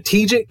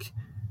strategic,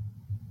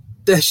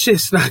 that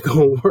shit's not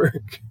going to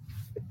work.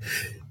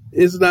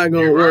 It's not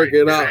going to work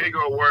at all. It ain't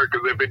going to work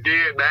because if it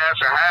did, Nash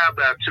will have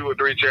that 2 or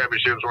 3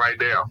 championships right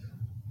now.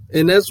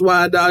 And that's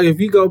why, dog,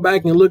 if you go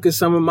back and look at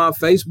some of my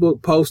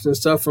Facebook posts and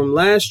stuff from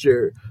last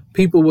year,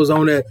 people was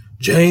on that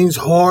James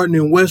Harden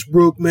and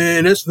Westbrook,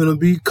 man, that's going to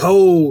be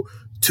cold.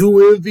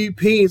 2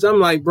 MVPs. I'm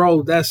like,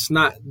 bro, that's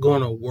not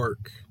going to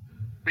work.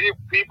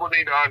 People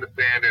need to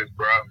understand this,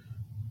 bro.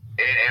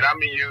 And I'm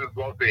going to use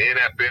both the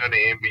NFL and the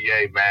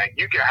NBA, man.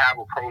 You can have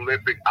a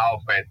prolific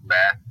offense,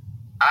 man.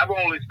 I've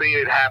only seen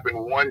it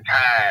happen one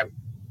time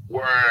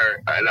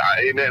where, and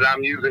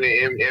I'm using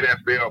the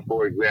NFL,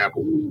 for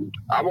example.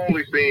 I've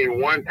only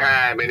seen one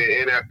time in the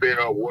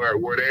NFL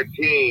where that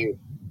team,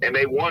 and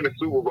they won the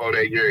Super Bowl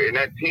that year, and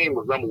that team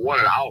was number 1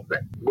 in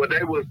offense. But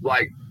they was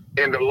like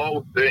in the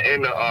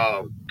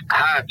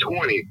high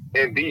 20s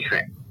in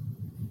defense.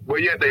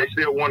 But yet they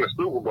still won the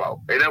Super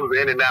Bowl. And that was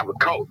the Indianapolis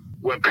Colts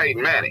with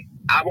Peyton Manning.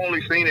 I've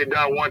only seen it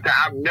done one time.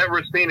 I've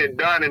never seen it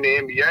done in the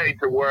NBA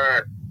to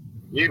where,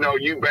 you know,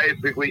 you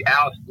basically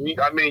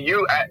outscoring,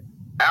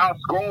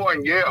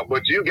 yeah,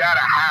 but you got to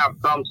have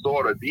some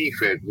sort of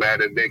defense, man,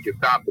 that they can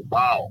stop the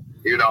ball.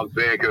 You know what I'm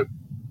saying? Because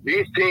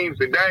these teams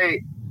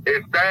today,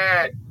 it's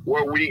bad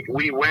where we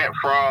went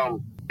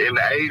from in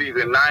the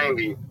 80s and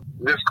 90s.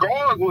 The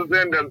scores was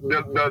in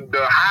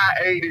the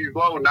high 80s,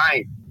 low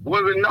 90s.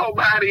 Wasn't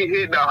nobody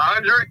hitting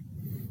 100?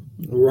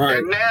 Right.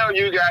 And now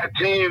you got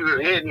teams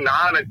that hitting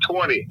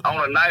 120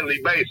 on a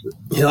nightly basis.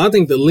 Yeah, I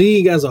think the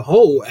league as a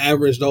whole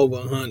averaged over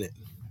 100.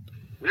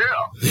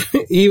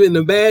 Yeah. Even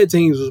the bad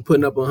teams was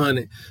putting up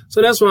 100.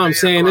 So that's what I'm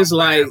saying. It's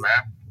like,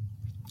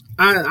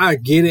 I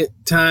get it.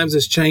 Times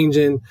is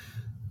changing.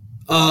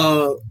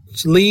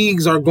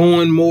 Leagues are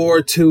going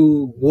more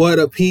to what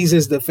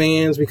appeases the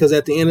fans because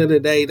at the end of the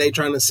day, they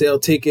trying to sell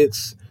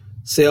tickets,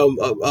 sell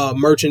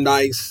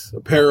merchandise,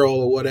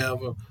 apparel, or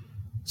whatever.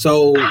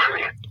 So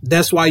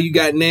that's why you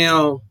got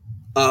now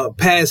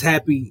pass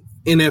happy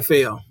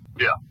NFL.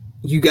 Yeah.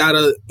 You got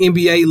a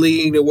NBA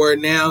league where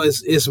now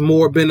it's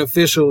more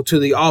beneficial to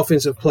the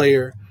offensive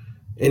player,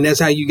 and that's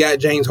how you got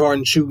James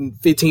Harden shooting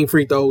 15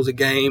 free throws a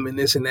game and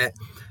this and that.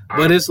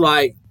 But it's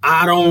like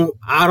I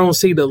don't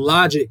see the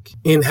logic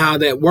in how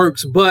that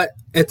works. But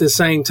at the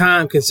same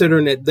time,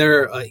 considering that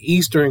they're an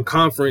Eastern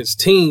Conference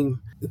team,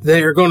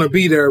 they're gonna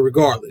be there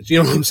regardless. You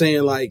know what I'm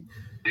saying? Like,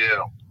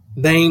 yeah,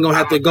 they ain't gonna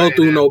have to go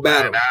through no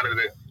battle.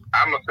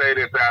 I'm gonna say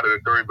this out of the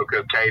 3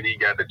 because KD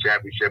got the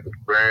championship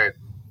experience.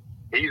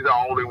 He's the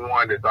only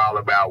one that's all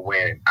about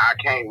winning. I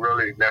can't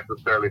really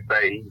necessarily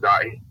say he's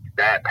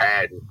that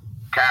patent.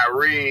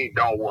 Kyrie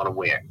don't want to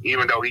win,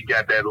 even though he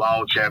got that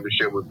long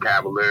championship with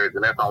Cavaliers,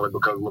 and that's only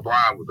because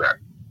LeBron was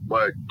there.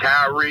 But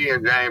Kyrie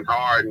and James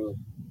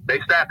Harden, they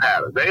stat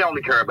patters. They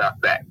only care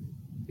about stats.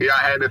 Yeah,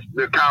 I had this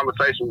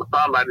conversation with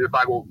somebody just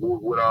like with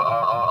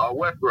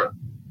Westbrook.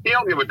 He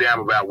don't give a damn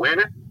about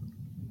winning.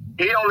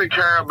 He only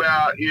care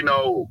about, you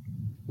know,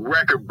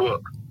 record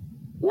books.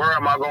 Where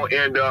am I going to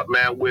end up,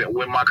 man,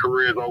 when my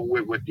career is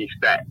over with these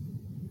stats?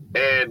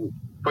 And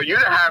for you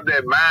to have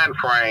that mind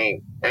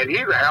frame, and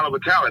he's a hell of a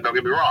talent, don't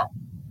get me wrong,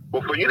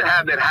 but for you to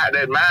have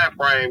that mind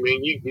frame,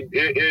 and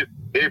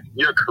it's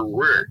your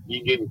career.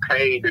 You're getting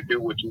paid to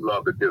do what you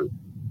love to do.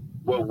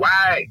 Well,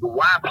 why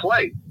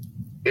play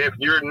if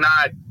you're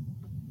not,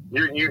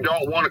 you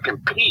don't want to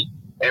compete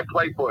and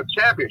play for a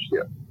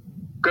championship?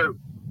 Because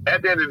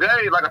at the end of the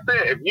day, like I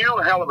said, if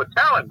you're a hell of a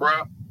talent,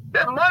 bro,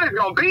 that money's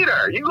going to be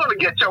there. You're going to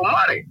get your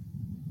money.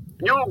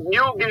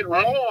 You'll get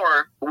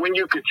more when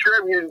you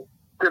contribute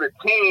to the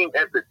team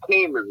if the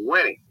team is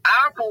winning.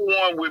 I, for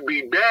one, would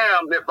be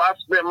damned if I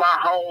spent my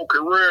whole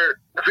career,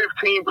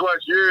 15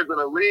 plus years in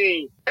the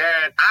league,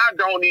 and I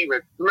don't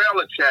even smell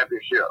a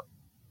championship.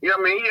 You know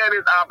what I mean? He had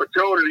his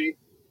opportunity,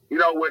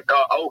 with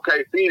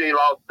OKC, they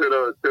lost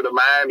to the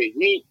Miami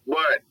Heat,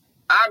 but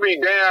I'd be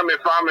damn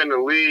if I'm in the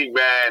league,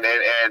 man,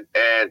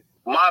 and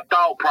my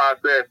thought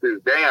process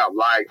is damn,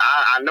 like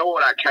I know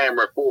what I came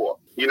here for,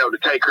 to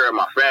take care of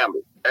my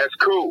family. That's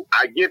cool.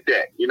 I get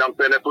that. You know what I'm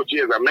saying? That's what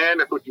you as a man,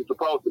 that's what you're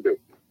supposed to do.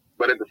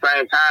 But at the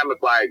same time,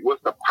 it's like,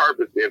 what's the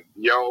purpose if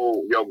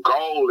your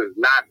goal is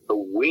not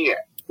to win?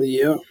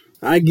 Yeah,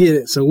 I get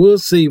it. So we'll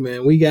see,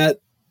 man. We got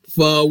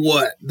for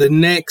the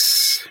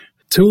next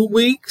 2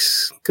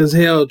 weeks? Because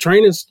hell,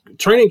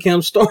 training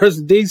camp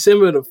starts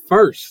December the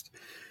 1st.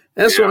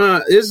 That's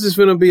why this is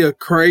going to be a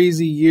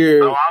crazy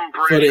year so I'm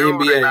for the sure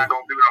NBA. They're not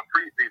going to do no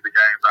preseason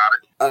games out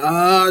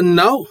of it.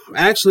 No,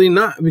 actually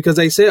not, because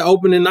they said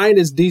opening night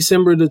is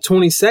December the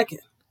 22nd.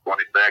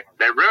 22nd.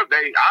 They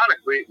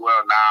honestly,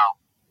 well, now,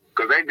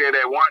 because they did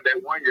that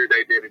one year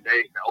they did it, the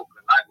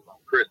opening night was on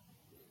Christmas.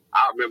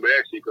 I remember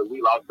that shit because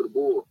we lost to the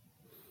Bulls.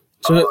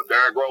 So,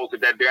 Derrick Rose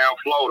hit that damn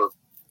floater.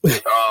 They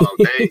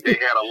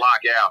had a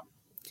lockout,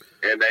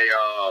 and they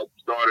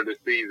started the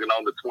season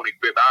on the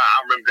 25th.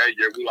 I remember that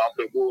year. We lost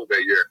to the Bulls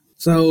that year.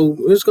 So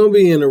it's going to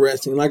be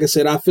interesting. Like I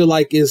said, I feel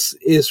like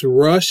it's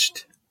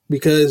rushed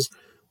because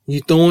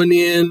you're throwing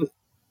in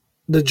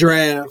the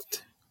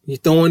draft, you're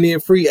throwing in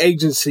free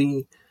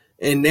agency,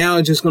 and now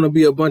it's just going to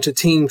be a bunch of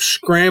teams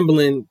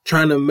scrambling,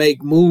 trying to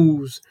make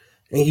moves,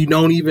 and you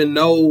don't even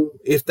know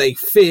if they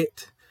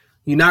fit.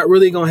 You're not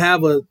really going to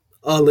have a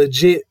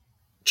legit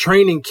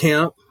training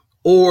camp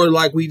or,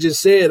 like we just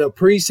said, a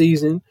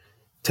preseason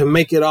to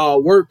make it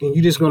all work, and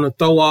you're just going to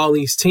throw all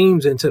these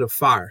teams into the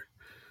fire.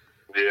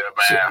 Yeah,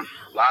 man.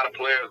 A lot of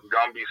players are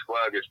going to be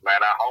sluggish,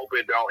 man. I hope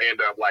it don't end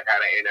up like how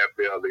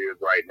the NFL is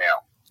right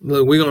now.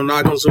 Look, we're going to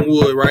knock on some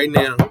wood right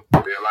now.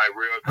 Yeah, like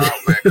real talk,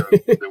 man.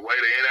 'Cause the way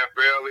the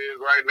NFL is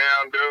right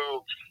now,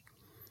 dude,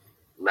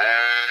 man,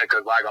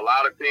 because like a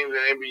lot of teams in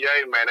the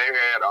NBA, man, they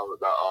had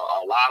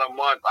a lot of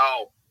months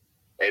off.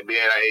 And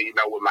then,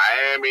 with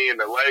Miami and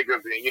the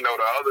Lakers and, the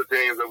other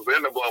teams that was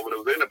in the bubble,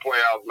 that was in the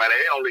playoffs, man,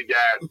 they only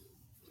got,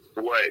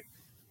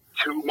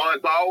 2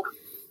 months off?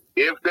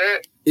 If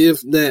that?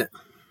 If that.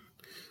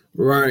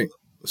 Right.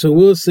 So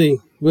we'll see.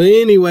 But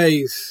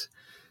anyways,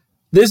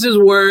 this is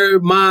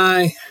where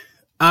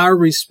I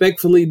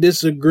respectfully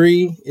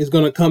disagree is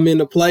going to come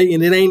into play.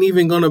 And it ain't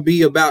even going to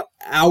be about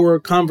our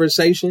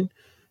conversation.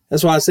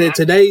 That's why I said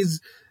today's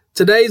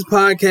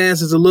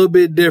podcast is a little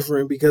bit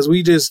different because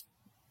we just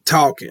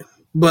talking.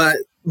 But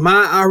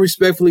I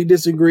respectfully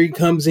disagree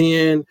comes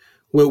in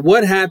with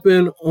what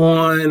happened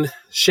on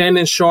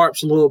Shannon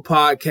Sharp's little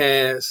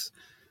podcast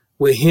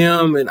with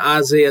him and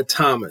Isaiah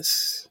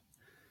Thomas.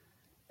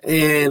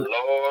 And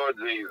Lord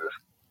Jesus.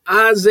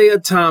 Isaiah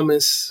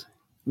Thomas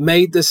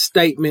made the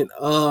statement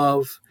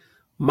of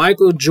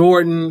Michael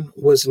Jordan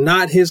was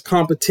not his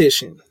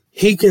competition.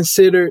 He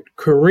considered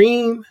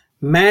Kareem,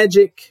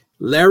 Magic,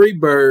 Larry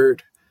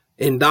Bird,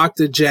 and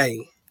Dr.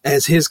 J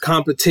as his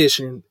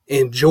competition,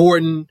 and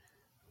Jordan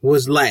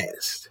was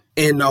last.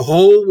 And the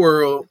whole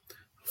world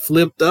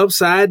flipped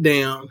upside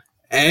down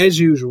as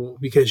usual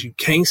because you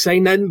can't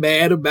say nothing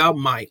bad about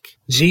Mike.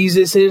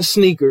 Jesus in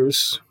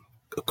sneakers,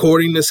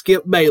 according to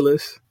Skip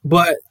Bayless.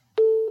 But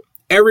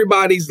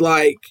everybody's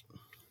like,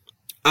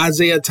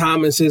 Isaiah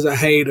Thomas is a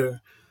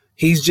hater.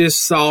 He's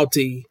just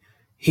salty.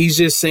 He's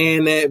just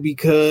saying that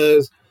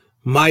because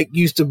Mike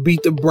used to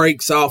beat the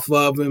brakes off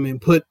of him and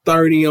put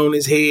 30 on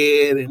his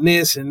head and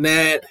this and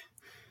that.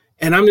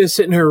 And I'm just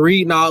sitting here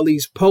reading all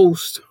these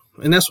posts.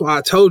 And that's why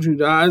I told you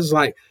guys,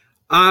 like,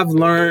 I've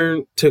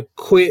learned to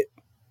quit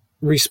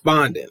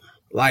responding.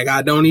 Like,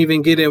 I don't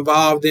even get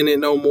involved in it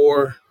no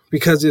more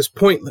because it's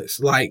pointless.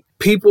 Like,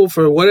 people,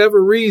 for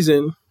whatever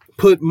reason,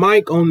 put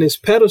Mike on this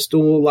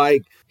pedestal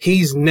like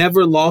he's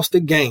never lost a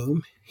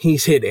game.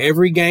 He's hit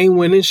every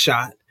game-winning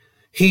shot.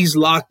 He's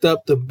locked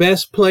up the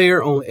best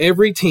player on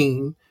every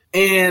team.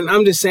 And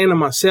I'm just saying to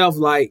myself,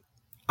 like,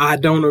 I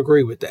don't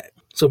agree with that.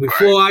 So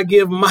before I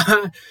give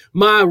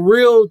my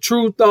real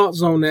true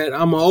thoughts on that,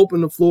 I'm going to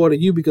open the floor to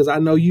you because I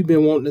know you've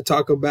been wanting to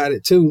talk about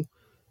it too.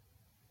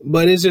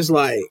 But it's just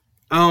like,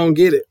 I don't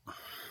get it.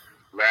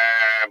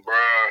 Man, bro,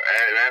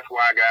 and that's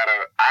why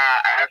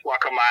that's why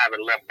I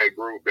haven't left that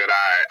group that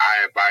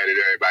I invited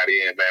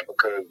everybody in, man,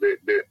 because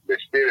the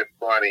shit is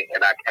funny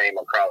and I came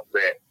across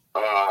that.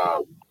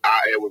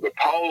 It was a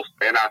post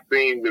and I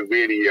seen the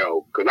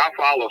video because I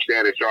follow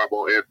Shannon Sharp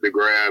on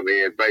Instagram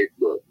and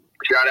Facebook.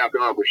 Shout out to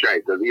Uncle Shay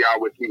because he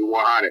always keep it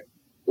 100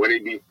 when he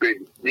be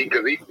spitting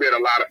because he spit a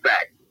lot of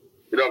facts.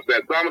 You know what I'm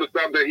saying? Some of the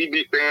stuff that he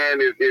be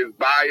saying is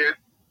biased.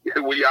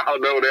 We all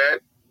know that.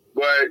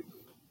 But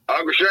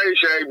Uncle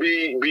Shay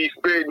be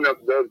spitting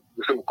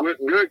some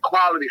good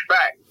quality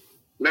facts.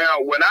 Now,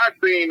 when I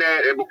seen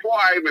that, and before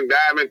I even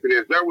dive into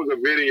this, there was a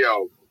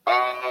video,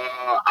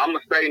 I'm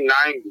going to say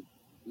 90,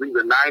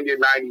 either 90 or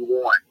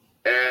 91.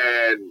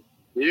 And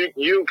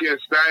you can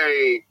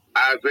say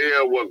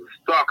Isaiah was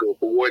a sucker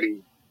for what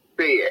he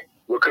said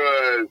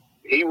because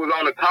he was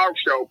on a talk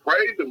show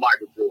praising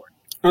Michael Jordan.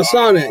 I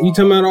saw that. You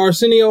talking about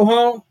Arsenio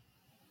Hall?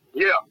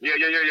 Yeah.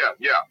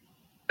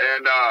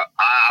 And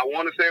I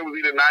want to say it was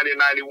either 90 or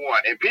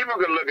 91. And people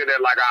can look at that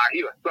like,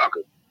 he a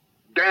sucker.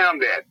 Damn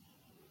that.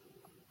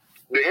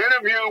 The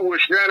interview with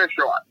Shannon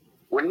Sharpe,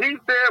 when he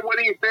said what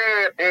he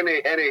said and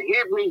it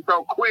hit me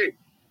so quick,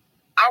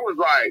 I was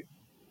like,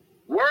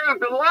 where's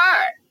the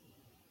lie?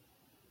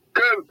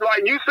 Because,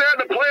 like you said,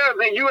 the players,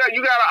 and you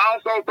got to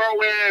also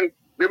throw in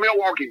the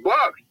Milwaukee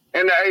Bucks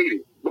in the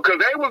 80s because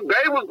they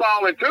was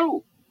balling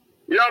too.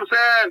 You know what I'm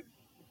saying?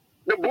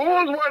 The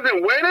Bulls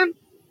wasn't winning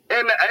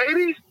in the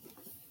 80s.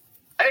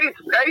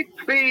 Eight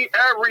seed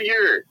every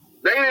year.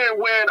 They didn't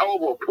win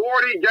over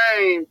 40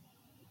 games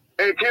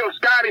until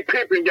Scottie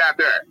Pippen got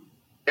there.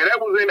 And that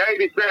was in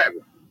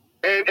 87.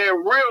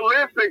 And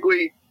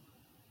realistically,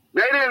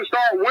 they didn't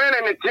start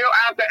winning until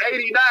after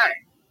 89.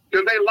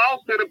 Because they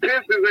lost to the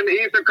Pistons in the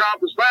Eastern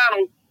Conference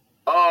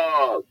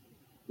Finals.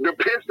 The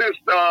Pistons,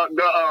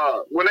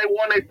 when they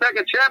won their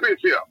second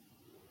championship.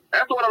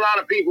 That's what a lot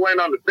of people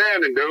ain't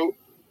understanding, dude.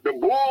 The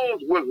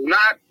Bulls was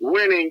not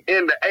winning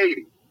in the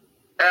 80s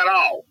at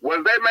all.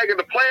 Was they making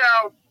the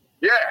playoffs?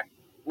 Yeah.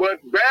 But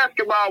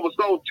basketball was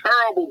so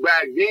terrible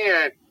back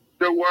then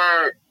to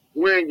where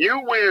when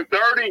you win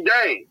 30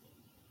 games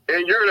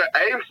and you're the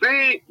 8th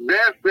seed,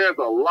 that says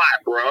a lot,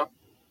 bro.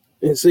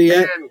 And see,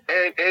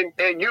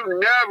 and you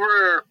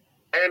never,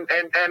 and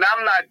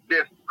I'm not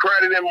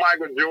discrediting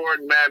Michael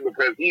Jordan, man,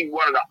 because he's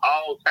one of the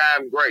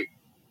all-time greats.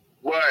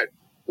 But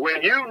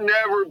when you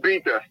never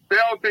beat the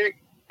Celtics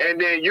and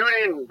then you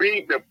didn't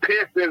beat the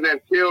Pistons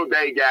until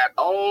they got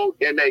old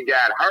and they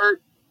got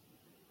hurt,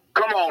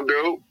 come on,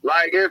 dude.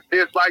 Like,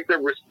 it's like the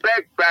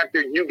respect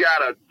factor, you got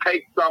to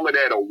take some of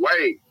that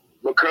away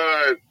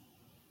because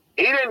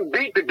he didn't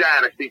beat the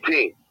dynasty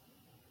team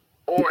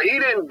or he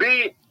didn't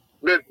beat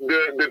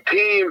the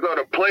teams or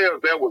the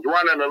players that was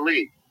running the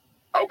league.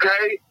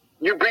 Okay,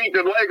 you beat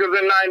the Lakers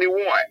in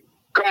 91.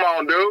 Come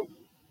on, dude.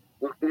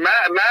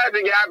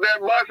 Magic out there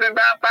busting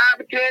about 5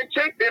 to 10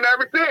 chicks in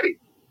every city.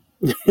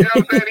 You know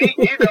what I'm saying?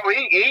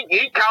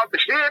 He caught the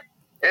shit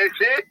and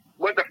shit.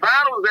 But the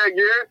finals that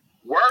year,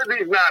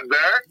 Worthy's not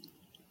there.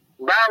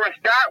 Byron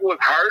Scott was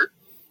hurt.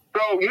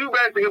 So you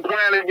basically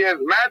playing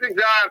against Magic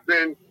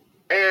Johnson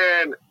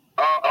and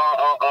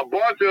a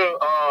bunch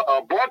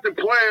of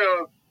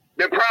players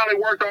that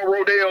probably worked on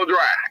Rodeo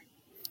Drive.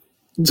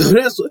 So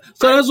that's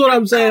what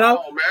I'm saying.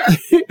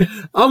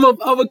 I'm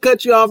gonna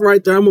cut you off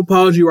right there. I'm gonna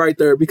pause you right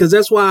there because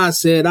that's why I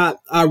said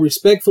I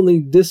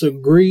respectfully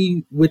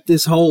disagree with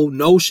this whole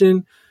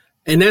notion,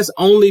 and that's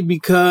only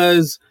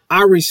because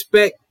I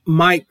respect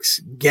Mike's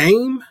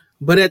game,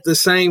 but at the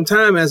same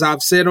time, as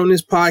I've said on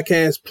this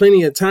podcast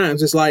plenty of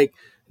times, it's like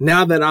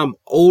now that I'm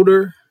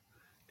older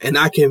and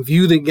I can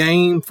view the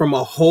game from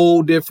a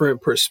whole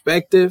different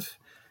perspective,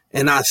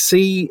 and I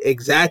see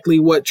exactly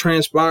what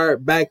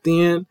transpired back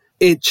then.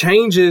 It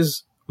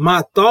changes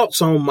my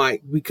thoughts on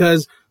Mike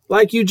because,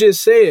 like you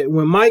just said,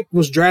 when Mike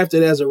was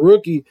drafted as a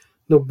rookie,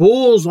 the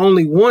Bulls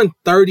only won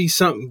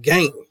 30-something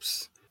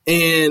games,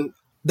 and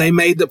they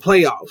made the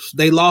playoffs.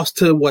 They lost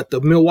to, the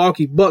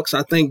Milwaukee Bucks,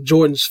 I think,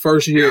 Jordan's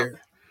first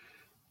year.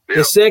 Yeah.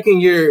 The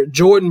second year,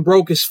 Jordan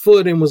broke his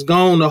foot and was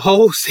gone the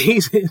whole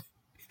season,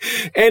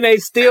 and they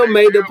still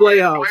made the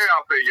playoffs.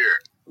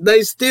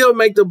 They still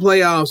make the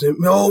playoffs, and,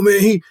 oh,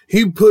 man,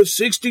 he put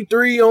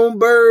 63 on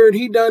Bird.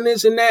 He done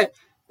this and that.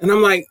 And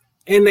I'm like,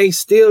 and they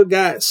still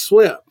got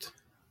swept.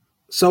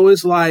 So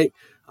it's like,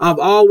 I've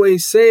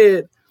always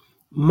said,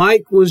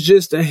 Mike was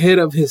just ahead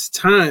of his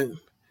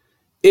time.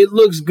 It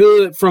looks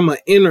good from an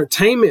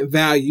entertainment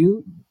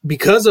value.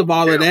 Because of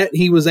all of that,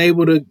 he was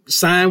able to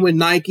sign with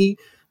Nike.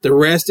 The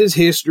rest is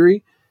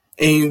history.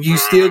 And you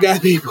still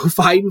got people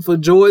fighting for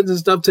Jordans and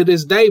stuff to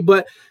this day.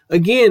 But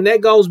again,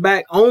 that goes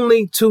back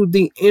only to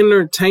the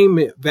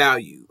entertainment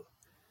value.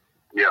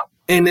 Yeah.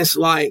 And it's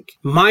like,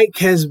 Mike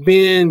has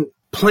been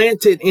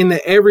planted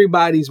into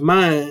everybody's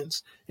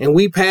minds, and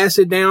we pass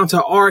it down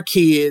to our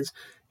kids,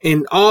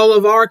 and all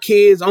of our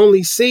kids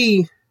only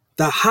see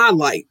the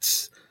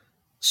highlights.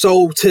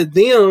 So to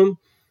them,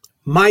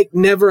 Mike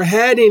never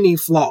had any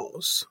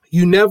flaws.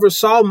 You never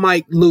saw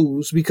Mike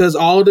lose because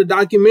all the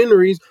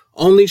documentaries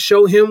only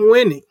show him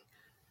winning,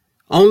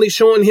 only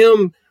showing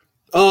him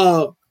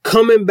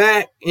coming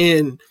back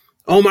and,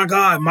 oh my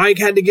God, Mike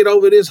had to get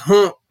over this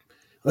hump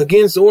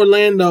against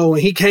Orlando,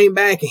 and he came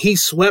back and he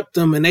swept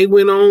them, and they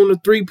went on to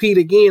three-peat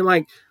again.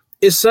 Like,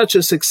 it's such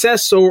a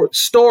success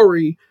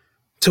story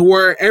to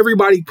where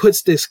everybody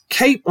puts this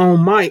cape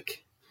on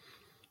Mike,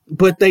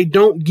 but they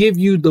don't give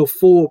you the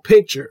full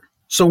picture.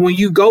 So when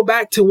you go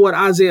back to what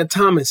Isaiah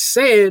Thomas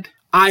said,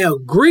 I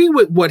agree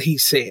with what he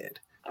said.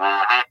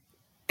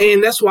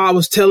 And that's why I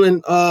was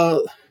telling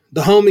the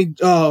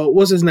homie,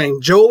 what's his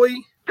name,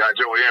 Joey? Got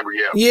Joey Amber,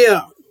 yeah.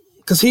 Yeah,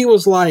 because he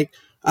was like,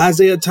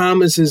 Isaiah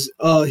Thomas is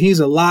he's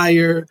a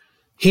liar.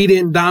 He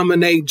didn't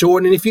dominate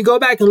Jordan. And if you go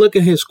back and look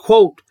at his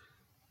quote,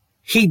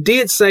 he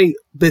did say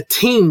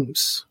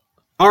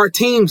our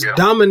teams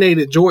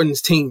dominated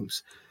Jordan's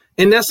teams.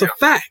 And that's a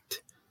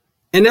fact.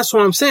 And that's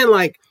what I'm saying.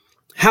 Like,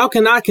 how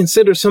can I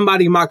consider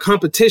somebody my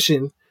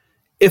competition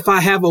if I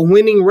have a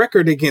winning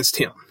record against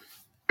him?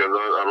 Because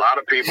a lot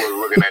of people are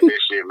looking at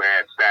this shit,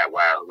 man,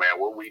 stat-wise, man,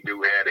 what we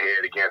do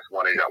head-to-head against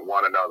one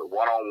another,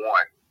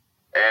 one-on-one.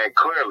 And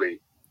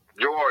clearly,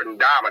 Jordan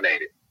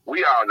dominated.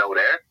 We all know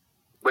that.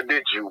 But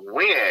did you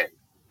win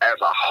as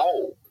a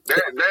whole?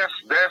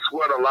 That's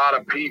what a lot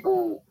of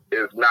people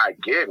is not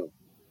getting.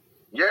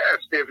 Yes,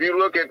 if you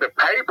look at the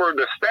paper,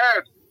 the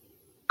stats,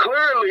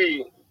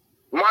 clearly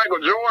Michael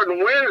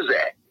Jordan wins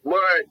that.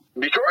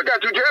 But Detroit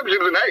got 2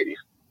 championships in the 80s.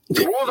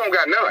 The Bulls don't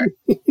got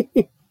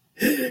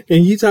none.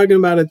 And you talking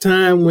about a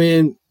time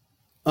when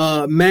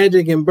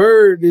Magic and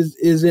Bird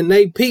is in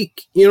their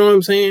peak. You know what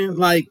I'm saying?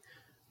 Like,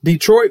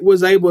 Detroit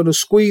was able to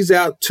squeeze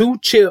out 2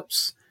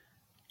 chips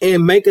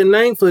and make a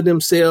name for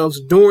themselves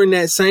during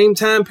that same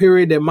time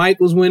period that Mike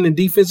was winning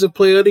Defensive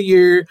Player of the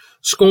Year,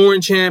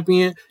 scoring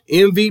champion,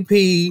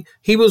 MVP.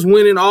 He was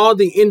winning all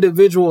the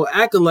individual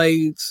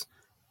accolades,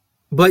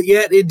 but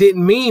yet it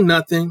didn't mean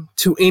nothing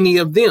to any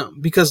of them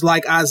because,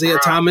 like Isaiah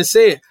Thomas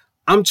said,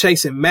 I'm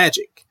chasing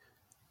magic.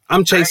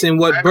 I'm chasing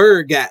what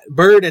Bird got.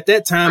 Bird at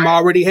that time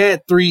already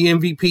had 3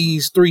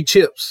 MVPs, 3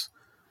 chips.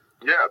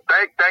 Yeah,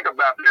 think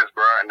about this,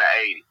 bro, in the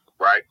 80s,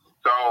 right?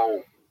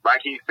 So,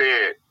 like he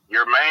said,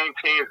 your main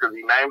teams, because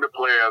he named the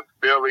players,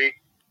 Philly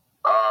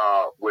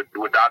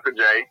with Dr.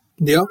 J,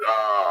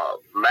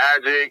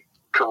 Magic,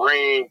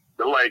 Kareem,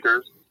 the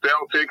Lakers,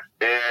 Celtics,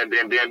 and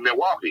then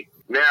Milwaukee.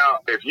 Now,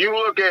 if you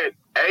look at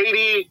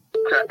 80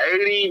 to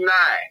 89,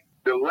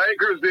 the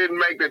Lakers didn't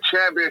make the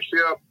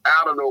championship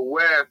out of the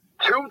West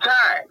 2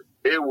 times.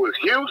 It was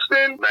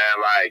Houston. Man,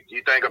 like,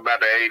 you think about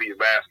the 80s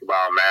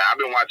basketball, man. I've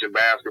been watching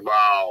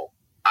basketball.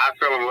 I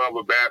fell in love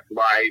with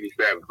basketball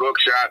 87. Hook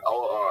shot,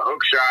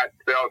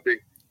 Celtics.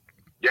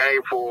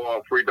 Game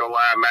 4, free throw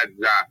line, Magic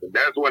Johnson.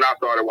 That's when I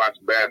started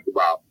watching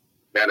basketball.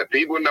 Now, the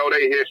people know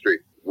their history.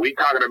 We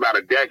talking about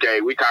a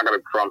decade. We talking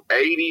from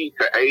 80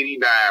 to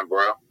 89,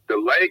 bro. The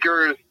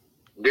Lakers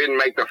didn't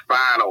make the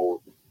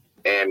finals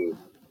and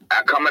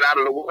coming out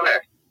of the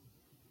West.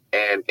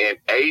 And in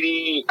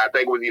 80, I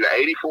think it was either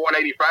 84 and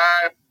 85,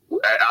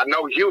 I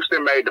know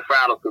Houston made the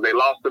finals because they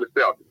lost to the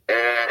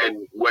Celtics.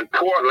 And when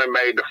Portland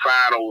made the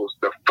finals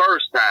the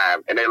first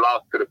time and they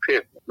lost to the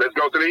Pistons. Let's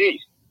go to the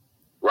East,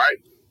 right?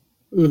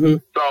 Mm-hmm.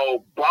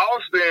 So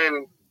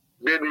Boston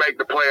didn't make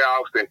the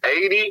playoffs in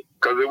 80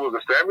 because it was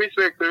the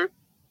 76ers,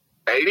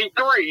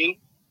 83,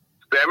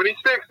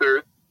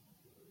 76ers,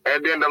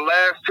 and then the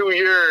last 2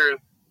 years,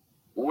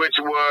 which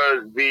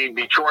was the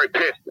Detroit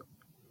Pistons.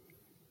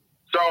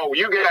 So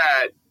you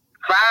got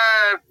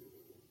 5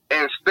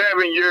 and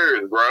 7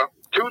 years, bro.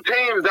 2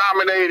 teams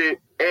dominated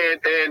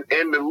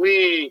in the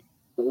league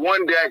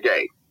 1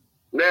 decade.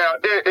 Now,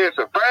 it's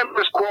a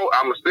famous quote.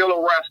 I'm still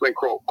a wrestling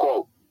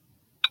quote.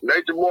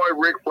 Nature Boy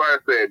Ric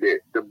Flair said this: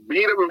 to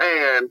beat a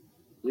man,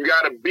 you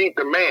got to beat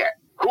the man.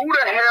 Who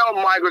the hell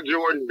Michael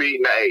Jordan beat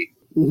in the 80s?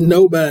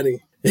 Nobody.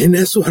 And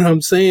that's what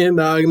I'm saying,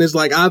 dog. And it's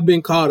like, I've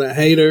been called a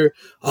hater.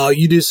 Oh,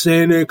 you just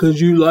saying that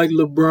because you like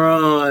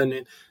LeBron.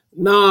 And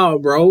nah,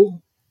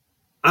 bro.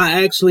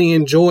 I actually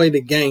enjoy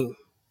the game.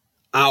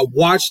 I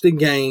watch the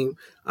game.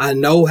 I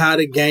know how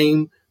the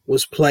game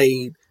was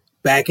played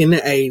back in the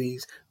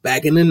 80s,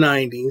 back in the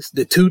 90s,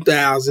 the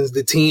 2000s,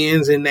 the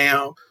 10s, and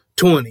now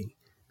 20.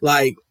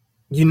 Like,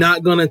 you're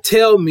not going to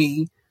tell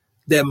me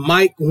that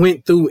Mike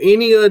went through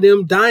any of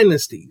them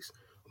dynasties.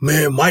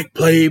 Man, Mike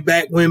played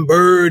back when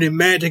Bird and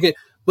Magic,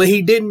 but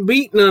he didn't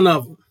beat none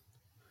of them.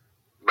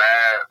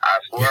 Man, I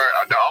swear,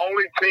 the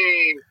only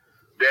team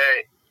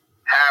that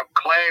have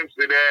claims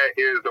to that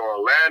is the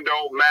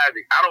Orlando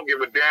Magic. I don't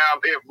give a damn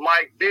if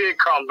Mike did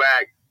come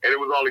back and it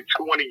was only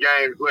 20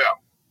 games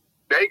left.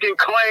 They can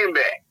claim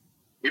that.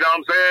 You know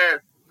what I'm saying?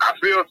 I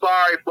feel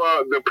sorry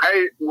for the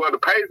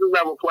Pacers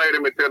never played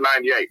him until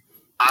 98.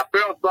 I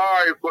feel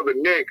sorry for the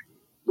Knicks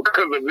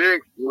because the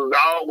Knicks was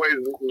always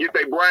get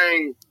their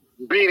brains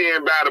beat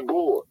in by the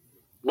Bulls.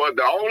 But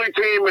the only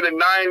team in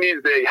the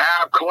 90s that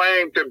have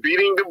claim to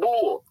beating the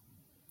Bulls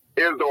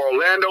is the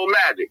Orlando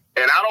Magic.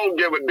 And I don't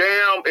give a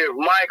damn if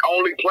Mike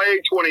only played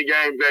 20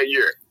 games that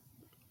year.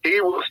 He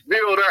was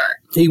still there.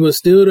 He was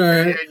still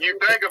there. And you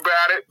think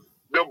about it,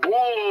 the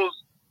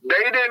Bulls,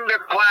 they didn't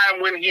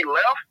decline when he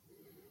left.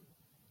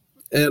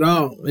 At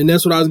all. And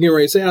that's what I was getting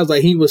ready to say. I was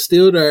like, he was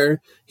still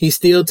there. He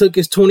still took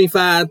his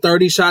 25,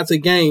 30 shots a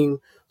game.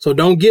 So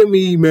don't get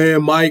me,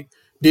 man, Mike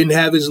didn't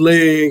have his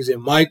legs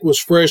and Mike was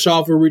fresh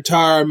off of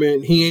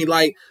retirement. He ain't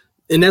like,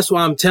 and that's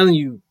why I'm telling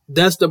you,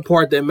 that's the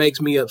part that makes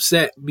me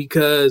upset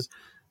because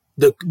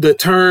the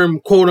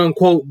term quote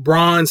unquote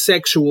bronze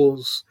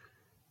sexuals,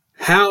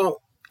 how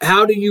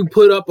do you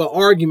put up an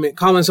argument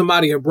calling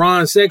somebody a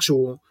bronze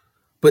sexual,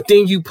 but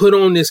then you put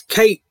on this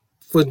cape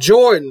for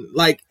Jordan?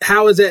 Like,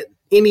 how is that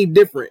any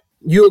different?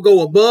 You'll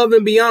go above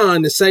and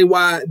beyond to say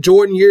why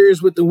Jordan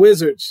years with the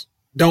Wizards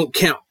don't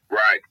count.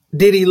 Right.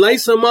 Did he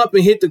lace them up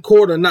and hit the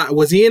court or not?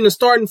 Was he in the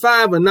starting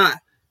 5 or not?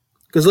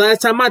 Because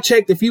last time I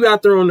checked, if you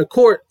out there on the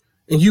court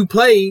and you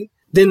played,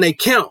 then they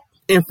count.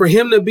 And for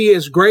him to be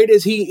as great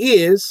as he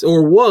is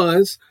or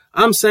was,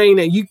 I'm saying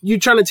that you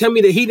trying to tell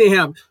me that he didn't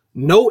have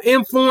no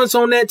influence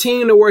on that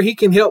team to where he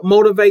can help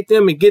motivate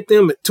them and get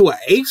them to an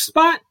 8th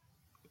spot?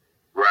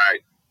 Right.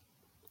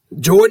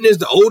 Jordan is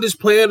the oldest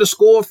player to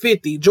score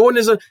 50.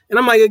 And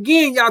I'm like,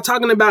 again, y'all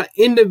talking about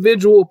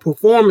individual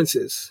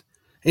performances.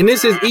 And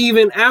this is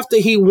even after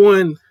he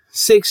won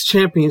 6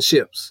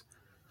 championships.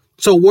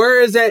 So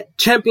where is that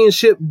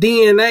championship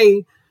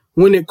DNA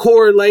when it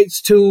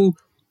correlates to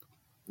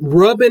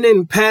rubbing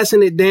and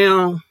passing it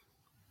down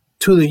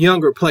to the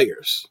younger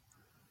players?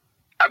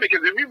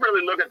 Because if you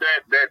really look at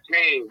that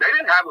team, they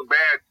didn't have a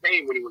bad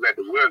team when he was at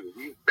the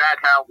Wizards.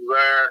 Stackhouse was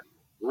there,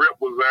 Rip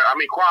was there. I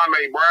mean,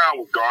 Kwame Brown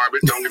was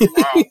garbage, don't get me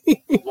wrong.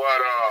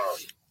 But,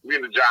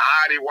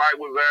 Jahadi White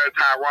was there,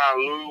 Tyronn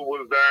Lue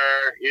was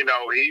there.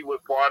 He was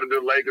part of the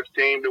Lakers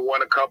team that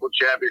won a couple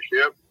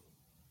championships.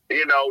 They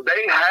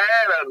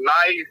had a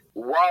nice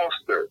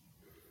roster,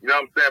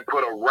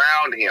 put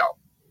around him.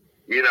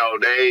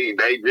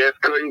 They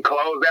just couldn't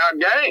close out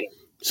games.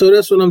 So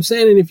that's what I'm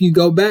saying. And if you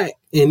go back,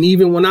 and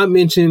even when I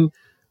mentioned,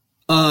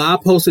 I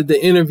posted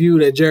the interview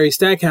that Jerry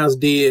Stackhouse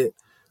did,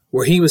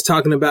 where he was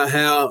talking about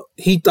how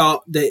he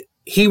thought that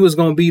he was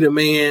going to be the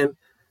man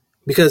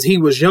because he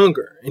was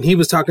younger. And he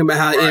was talking about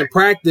how in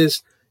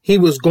practice, he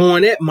was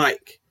going at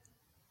Mike.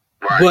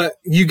 Right. But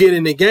you get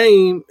in the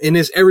game and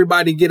it's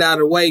everybody get out of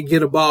the way,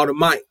 get a ball to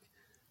Mike.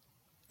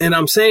 And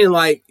I'm saying,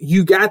 like,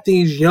 you got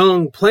these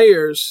young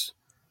players,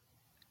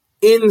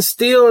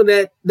 instill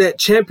that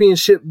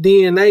championship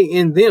DNA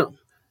in them.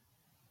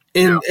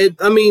 And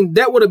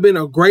that would have been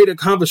a great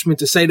accomplishment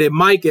to say that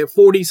Mike at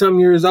 40-something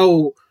years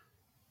old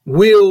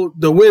willed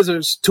the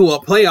Wizards to a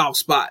playoff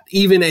spot,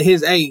 even at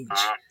his age.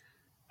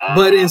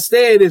 But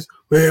instead it's,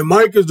 man,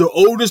 Mike is the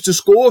oldest to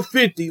score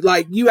 50.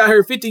 Like, you out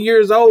here 50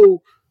 years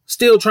old,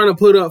 still trying to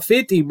put up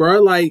 50,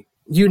 bro. Like,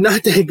 you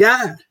not that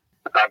guy.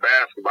 Not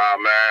basketball,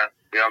 man.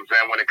 You know what I'm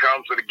saying? When it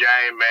comes to the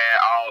game, man,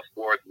 all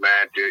sports,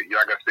 man, dude,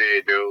 like I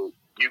said, dude,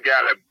 you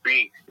gotta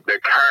beat the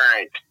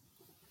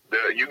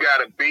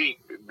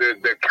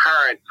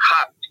current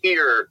top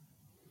tier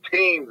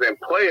teams and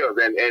players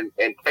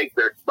and take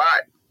their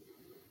spot.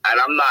 And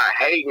I'm not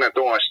hating or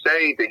throwing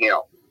shade to him,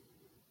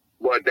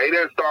 but they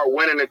didn't start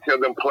winning until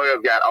them players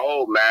got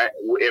old, man.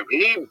 If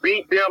he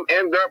beat them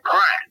in their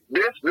prime,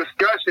 this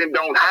discussion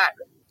don't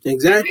happen.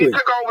 Exactly. If he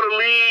took over the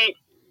league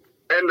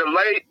in the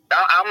late,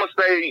 I'm gonna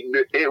say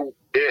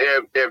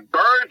if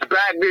Bird's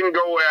back didn't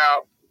go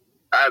out,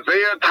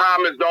 Isaiah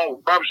Thomas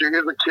don't rupture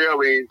his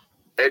Achilles,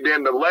 and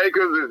then the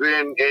Lakers is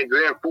in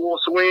full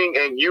swing,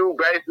 and you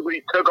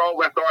basically took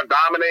over and started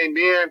dominating,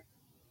 then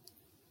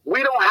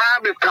we don't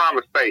have this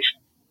conversation.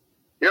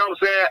 You know what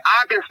I'm saying?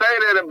 I can say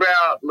that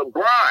about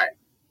LeBron.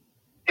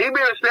 He been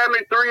a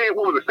 73,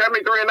 what was it,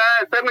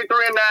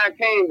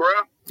 73-9, bro.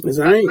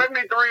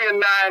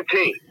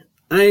 73-19.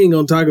 I ain't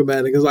gonna talk about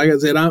it because, like I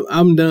said,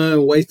 I'm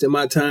done wasting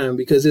my time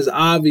because it's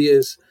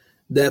obvious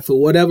that for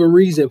whatever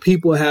reason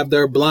people have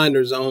their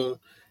blinders on,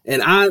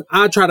 and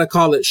I try to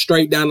call it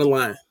straight down the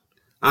line.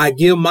 I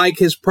give Mike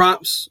his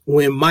props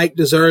when Mike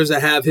deserves to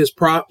have his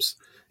props.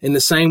 In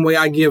the same way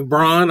I give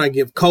Bron, I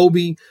give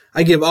Kobe,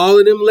 I give all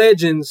of them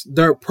legends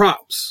their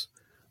props.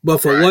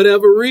 But for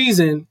whatever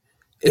reason,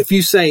 if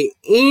you say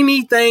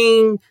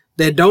anything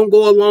that don't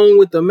go along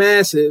with the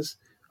masses,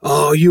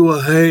 oh, you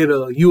a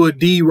hater, you a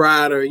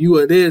D-rider, you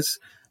a this.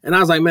 And I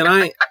was like, man,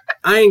 I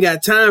ain't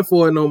got time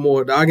for it no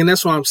more, dog. And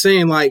that's what I'm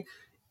saying. Like,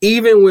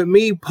 even with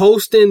me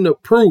posting the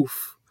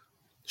proof,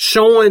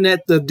 showing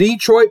that the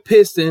Detroit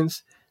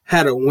Pistons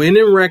had a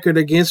winning record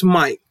against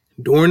Mike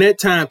during that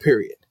time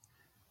period,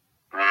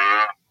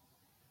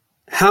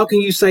 how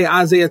can you say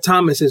Isaiah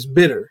Thomas is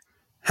bitter?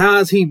 How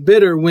is he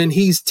bitter when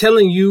he's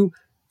telling you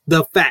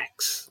the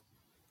facts?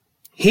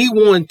 He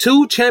won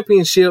 2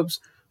 championships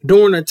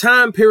during a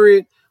time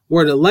period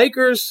where the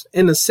Lakers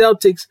and the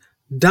Celtics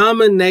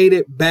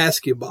dominated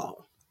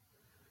basketball.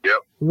 Yep.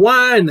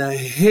 Why in the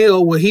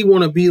hell would he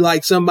want to be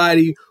like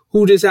somebody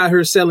who just out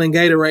here selling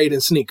Gatorade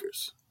and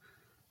sneakers?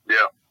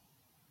 Yeah.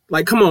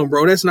 Like, come on,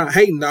 bro. That's not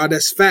hating, dog.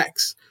 That's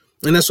facts.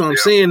 And that's what I'm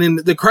saying. And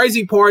the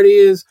crazy part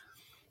is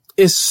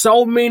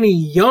so many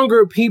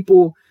younger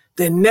people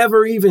that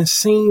never even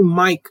seen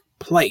Mike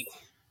play.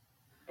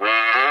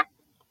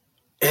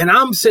 And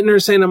I'm sitting there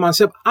saying to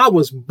myself, I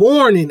was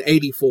born in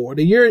 84,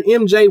 the year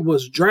MJ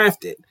was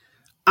drafted.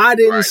 I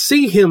didn't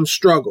see him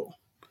struggle.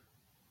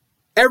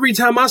 Every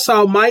time I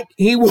saw Mike,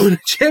 he won a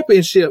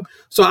championship.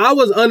 So I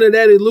was under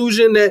that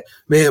illusion that,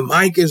 man,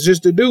 Mike is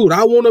just a dude.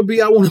 I want to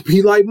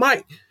be like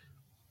Mike.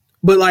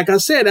 But like I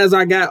said, as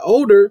I got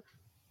older,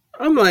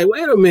 I'm like,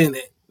 wait a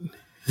minute.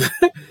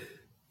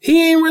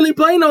 He ain't really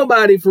play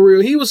nobody for real.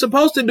 He was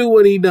supposed to do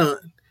what he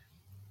done.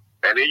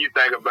 And then you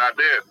think about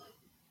this.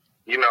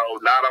 You know,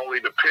 not only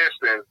the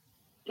Pistons,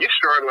 you're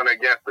struggling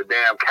against the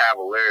damn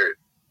Cavaliers.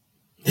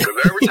 Because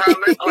every time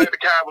they played the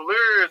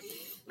Cavaliers,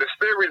 the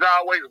series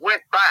always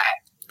went 5.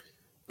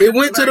 It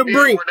went to the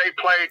brink. Where they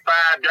played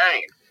 5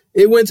 games.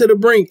 It went to the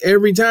brink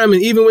every time.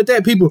 And even with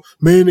that, people,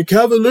 man, the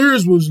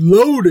Cavaliers was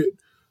loaded.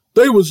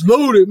 They was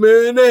loaded,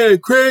 man. They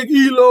had Craig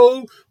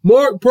Elo,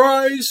 Mark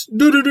Price,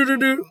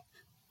 do.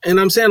 And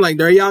I'm saying, like,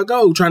 there y'all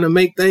go, trying to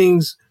make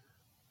things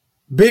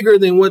bigger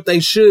than what they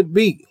should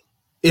be.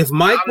 If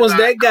Mike was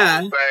that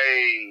guy.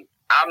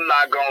 I'm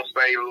not gonna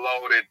say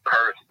loaded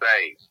per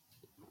se.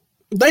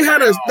 They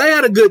had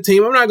a good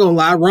team. I'm not gonna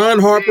lie. Ron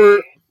Harper.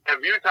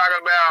 If you're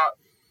talking about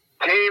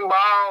team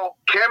ball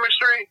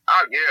chemistry,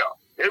 yeah,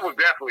 it was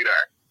definitely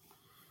there.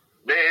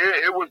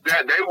 It was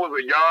that they was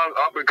a young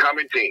up and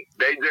coming team.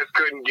 They just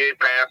couldn't get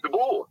past the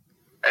Bulls.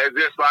 As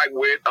just like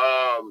with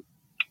the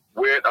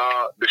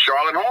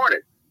Charlotte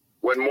Hornets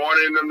when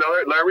Morton and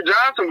Larry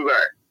Johnson was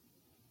there.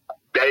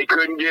 They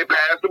couldn't get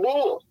past the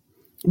Bulls.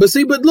 But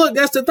look,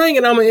 that's the thing,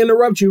 and I'm gonna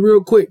interrupt you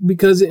real quick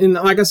because,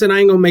 like I said, I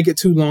ain't gonna make it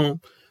too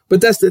long.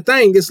 But that's the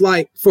thing. It's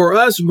like for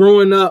us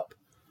growing up,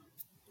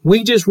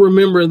 we just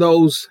remember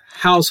those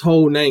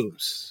household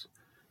names.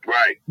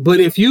 Right. But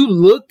if you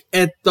look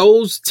at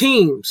those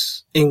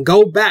teams and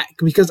go back,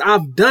 because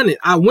I've done it,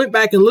 I went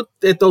back and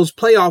looked at those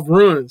playoff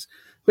runs.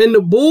 Man,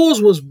 the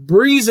Bulls was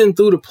breezing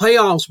through the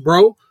playoffs,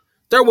 bro.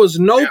 There was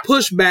no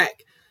pushback.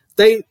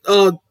 The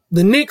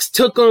Knicks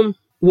took them,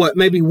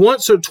 maybe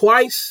once or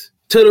twice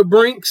to the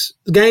brinks,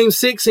 game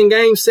 6 and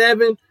game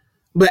 7.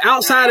 But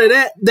outside of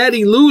that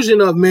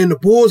illusion of, man, the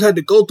Bulls had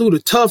to go through the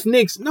tough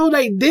Knicks. No,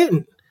 they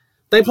didn't.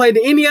 They played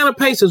the Indiana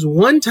Pacers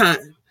one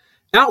time.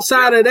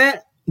 Outside of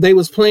that, they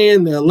was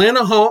playing the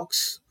Atlanta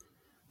Hawks.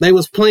 They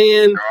was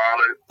playing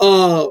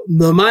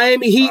the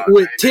Miami Heat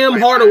with Tim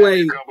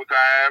Hardaway.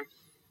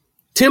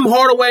 Tim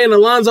Hardaway and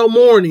Alonzo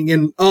Mourning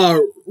and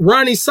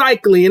Ronnie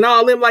Cycli and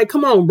all them. Like,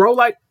 come on, bro.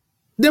 Like,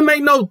 them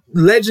ain't no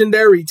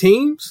legendary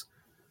teams.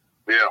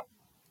 Yeah.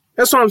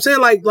 That's what I'm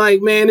saying.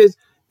 Like, man,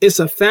 it's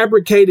a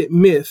fabricated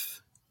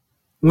myth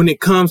when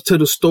it comes to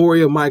the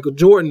story of Michael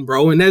Jordan,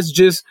 bro. And that's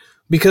just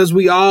because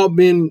we all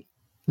been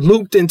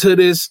looped into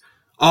this.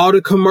 All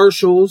the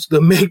commercials, the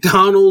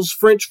McDonald's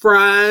French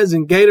fries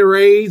and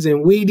Gatorades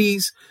and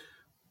Wheaties,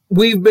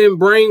 we've been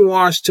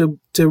brainwashed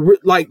to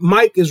like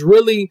Mike is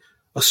really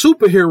a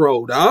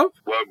superhero, dog.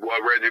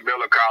 What Reggie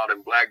Miller called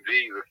him, Black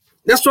Jesus.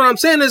 That's what I'm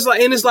saying.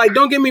 It's like,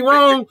 don't get me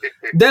wrong,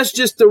 that's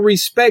just the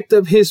respect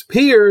of his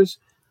peers,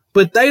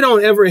 but they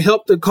don't ever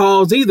help the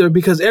cause either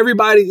because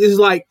everybody is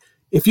like,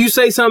 if you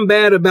say something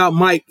bad about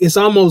Mike, it's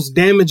almost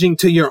damaging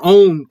to your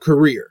own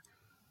career.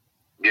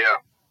 Yeah.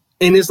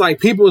 And it's like,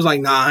 people was like,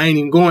 nah, I ain't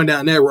even going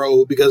down that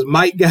road because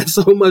Mike got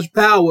so much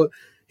power,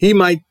 he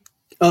might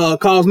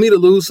cause me to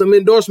lose some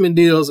endorsement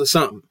deals or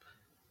something.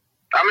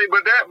 I mean,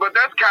 but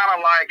that's kind of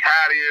like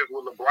how it is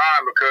with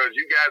LeBron because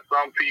you got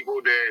some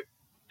people that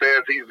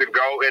says he's the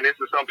GOAT, and this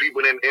is some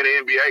people in the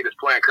NBA that's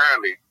playing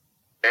currently,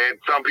 and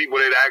some people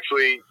that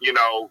actually,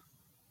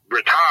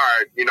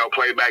 retired,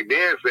 played back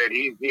then said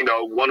he's,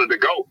 one of the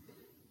GOAT.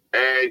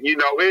 And,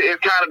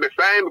 it's kind of the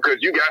same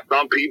because you got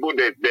some people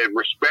that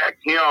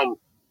respect him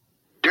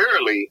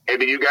dearly,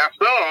 and then you got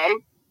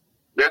some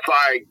that's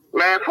like,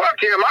 man, fuck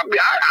him.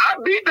 I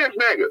beat this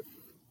nigga.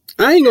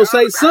 I ain't gonna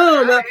say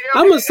some.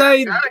 I'm gonna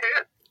say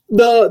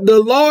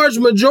the large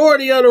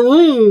majority of the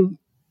room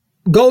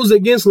goes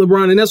against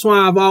LeBron, and that's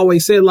why I've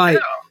always said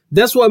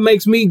that's what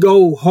makes me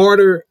go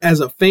harder as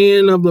a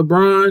fan of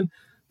LeBron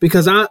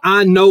because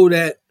I know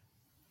that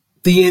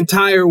the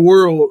entire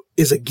world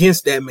is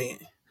against that man.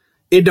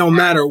 It don't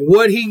matter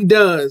what he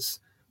does.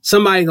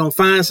 Somebody gonna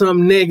find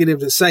something negative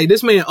to say.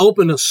 This man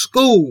opened a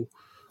school.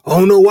 I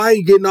don't know why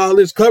he getting all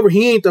this cover.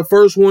 He ain't the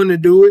first one to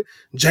do it.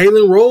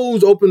 Jalen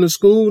Rose opened a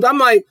school. I'm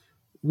like,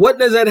 what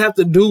does that have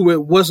to do with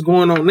what's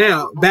going on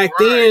now? Back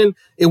then,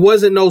 it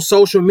wasn't no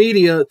social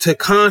media to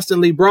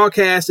constantly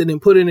broadcast it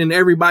and put it in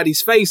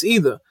everybody's face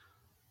either.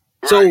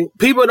 Right. So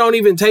people don't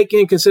even take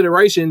in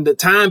consideration the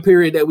time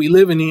period that we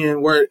living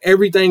in where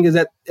everything is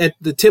at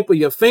the tip of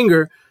your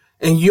finger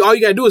and all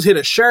you gotta do is hit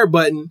a share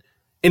button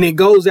and it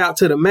goes out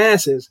to the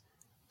masses.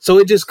 So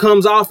it just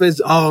comes off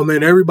as, oh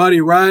man,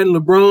 everybody riding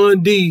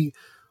LeBron D.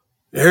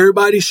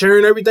 Everybody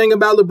sharing everything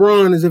about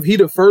LeBron as if he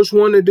the first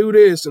one to do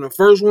this and the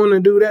first one to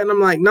do that. And I'm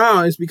like,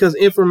 nah, it's because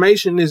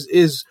information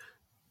is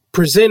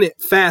presented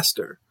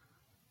faster.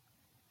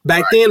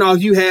 Back then, all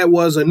you had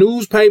was a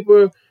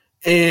newspaper,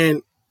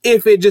 and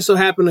if it just so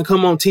happened to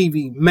come on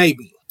TV,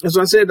 maybe. That's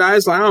what I said.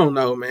 It's like, I don't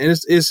know, man.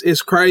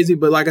 It's crazy.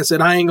 But like I said,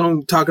 I ain't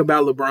going to talk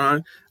about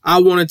LeBron. I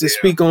wanted to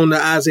speak on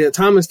the Isaiah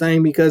Thomas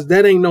thing because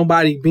that ain't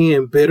nobody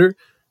being bitter.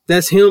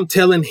 That's him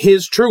telling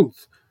his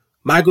truth.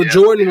 Michael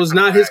Jordan was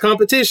not his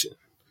competition.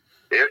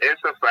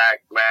 It's a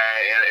fact, man.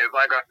 And it's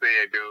like I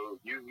said, dude,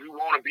 you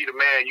want to be the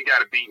man, you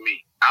got to beat me.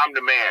 I'm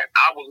the man.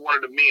 I was one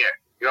of the men.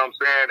 You know what I'm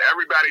saying?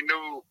 Everybody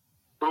knew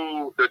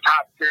who the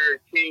top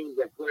tier teams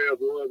and players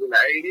was in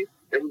the 80s.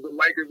 It was the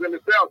Lakers and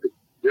the Celtics.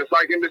 Just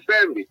like in the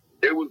 70s,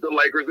 it was the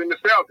Lakers and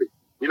the Celtics.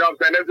 You know what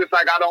I'm saying? It's just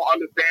like I don't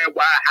understand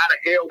how the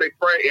hell they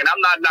pray. And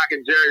I'm not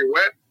knocking Jerry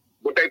West,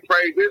 but they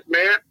praise this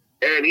man.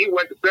 And he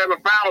went to 7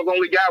 finals,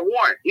 only got 1.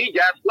 He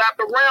got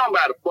slapped around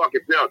by the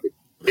fucking Celtics.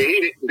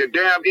 The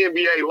damn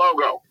NBA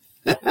logo.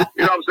 You know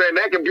what I'm saying?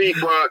 That can be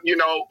for,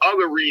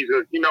 other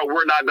reasons.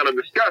 We're not going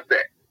to discuss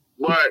that.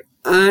 But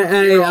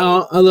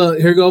look,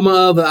 here go my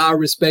other. I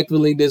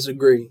respectfully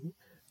disagree.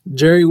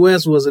 Jerry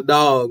West was a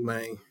dog,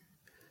 man.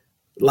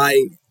 Like,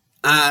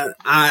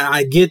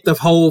 I get the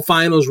whole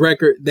finals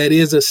record. That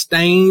is a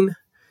stain.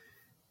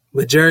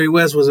 But Jerry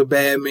West was a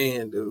bad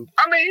man, dude.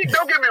 I mean,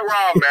 don't get me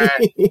wrong, man.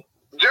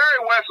 Jerry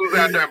West was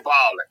out there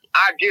balling.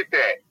 I get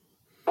that.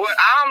 But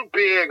I'm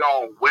big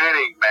on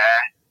winning,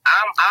 man.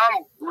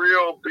 I'm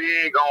real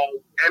big on,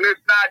 and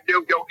it's not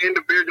your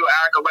individual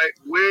accolade,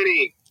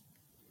 winning.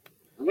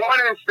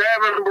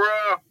 1-7,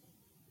 bro.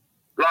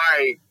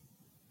 Like,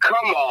 come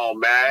on,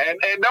 man.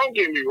 And don't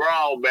get me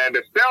wrong, man.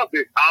 The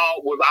Celtics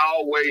was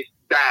always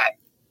stacked.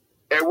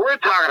 And we're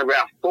talking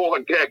about 4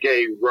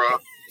 decades, bro.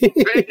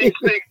 50s,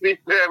 60s,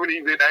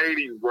 70s, and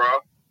 80s,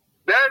 bro.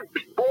 That's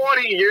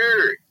 40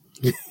 years.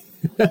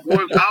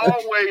 Was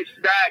always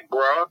stacked,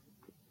 bro.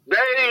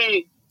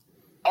 They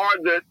are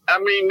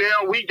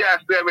now we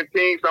got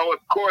 17, so of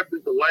course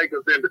it's the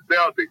Lakers and the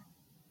Celtics.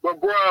 But,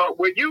 bro,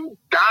 when you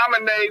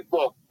dominate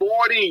for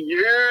 40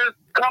 years,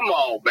 come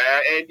on,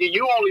 man. And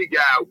you only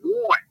got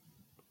one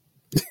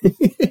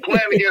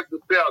playing against the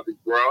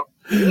Celtics, bro.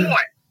 One.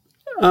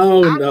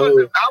 Oh, no.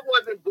 I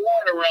wasn't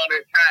born around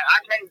that time. I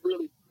can't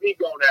really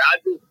speak on that.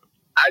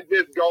 I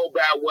just go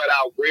by what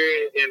I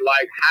read in,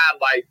 like,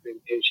 highlights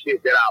and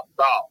shit that I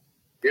saw.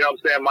 You know what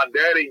I'm saying? My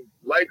daddy,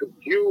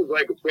 huge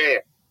Lakers fan.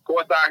 Of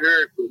course, I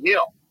heard from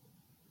him.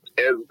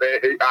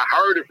 I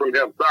heard it from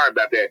him. Sorry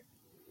about that.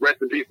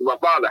 Rest in peace to my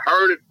father.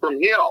 Heard it from him.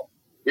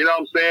 You know what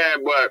I'm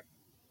saying? But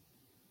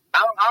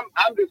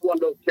I'm just one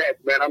of those cats,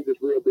 man. I'm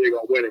just real big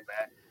on winning,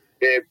 man.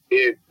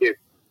 If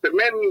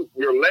cementing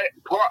a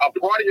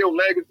part of your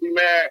legacy,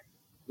 man,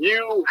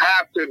 you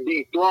have to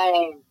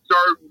dethrone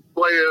certain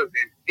players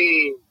and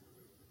teams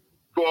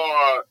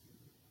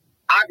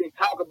I can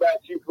talk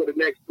about you for the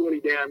next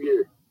 20 damn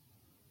years.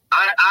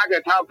 I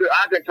can talk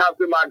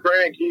to my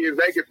grandkids.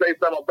 They can say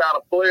something about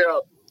a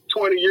player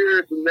 20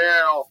 years from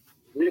now.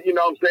 You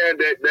know what I'm saying?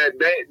 That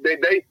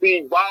they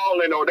see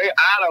balling or they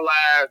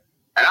idolize,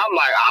 and I'm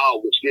like,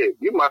 oh well, shit,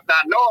 you must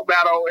not know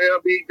about old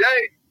LBJ,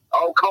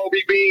 old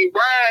Kobe Bean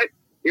Bryant.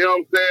 You know what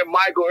I'm saying?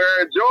 Michael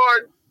Eric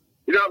Jordan.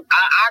 You know,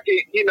 I can,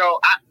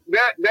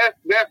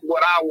 that's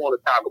what I want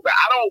to talk about.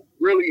 I don't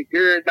really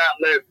hear it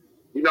unless,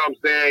 you know what I'm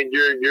saying,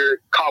 you're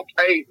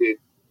Caucasian.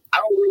 I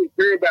don't really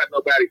hear about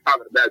nobody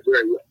talking about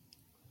Jerry West.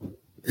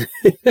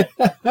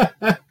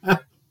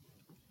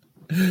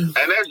 And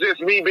that's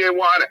just me being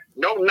one.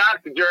 No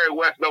knock to Jerry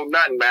West, no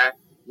nothing, man.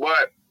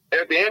 But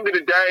at the end of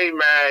the day,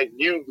 man,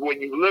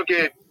 when you look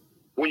at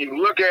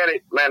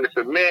it, man, to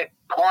cement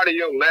part of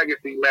your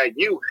legacy, man,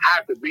 you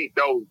have to beat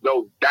those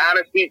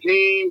dynasty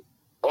teams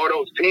or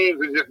those teams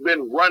that just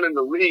been running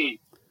the league.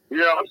 You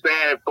know what I'm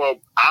saying? For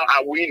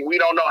we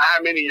don't know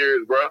how many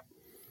years, bro.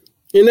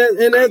 And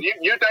that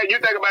you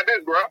think about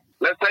this, bro.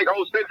 Let's take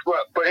 06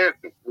 for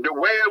instance. The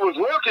way it was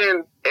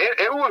looking,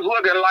 it was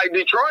looking like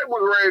Detroit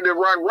was ready to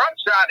run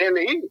shot in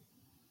the East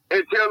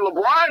until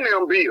LeBron and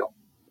them beat them.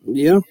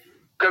 Yeah.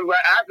 Because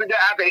after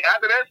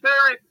that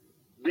series,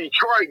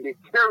 Detroit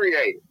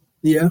deteriorated.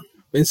 Yeah.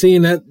 And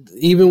seeing that,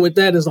 even with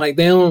that, it's like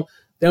they don't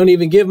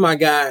even give my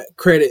guy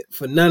credit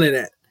for none of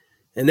that.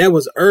 And that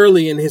was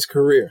early in his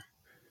career.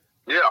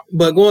 Yeah.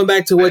 But going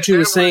back to what you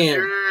were saying.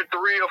 Year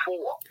 3 or 4,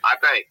 I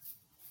think.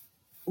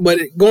 But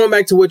going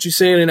back to what you're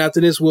saying, and after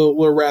this,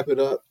 we'll wrap it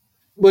up.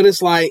 But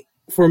it's like,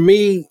 for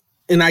me,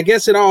 and I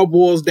guess it all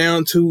boils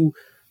down to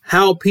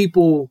how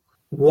people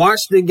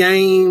watch the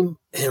game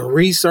and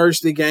research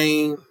the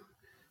game.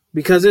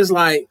 Because it's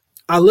like,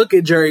 I look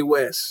at Jerry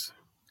West,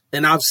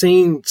 and I've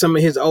seen some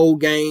of his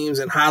old games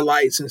and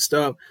highlights and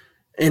stuff.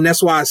 And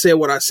that's why I said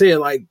what I said.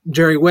 Like,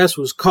 Jerry West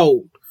was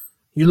cold.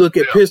 You look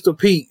at Pistol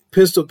Pete.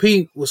 Pistol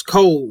Pete was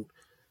cold.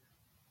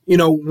 You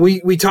know,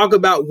 we talk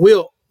about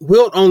Wilt.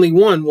 Wilt only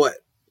won, what,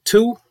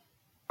 2?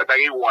 I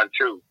think he won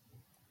 2.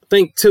 I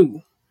think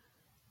 2.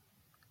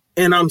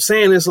 And I'm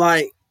saying it's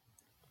like,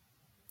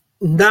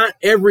 not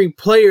every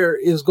player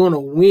is going to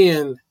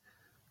win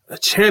a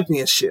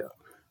championship.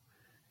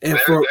 And that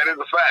is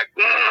a fact.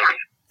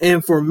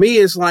 And for me,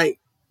 it's like,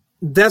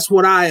 that's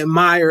what I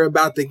admire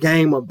about the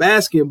game of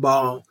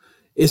basketball,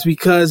 is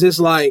because it's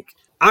like,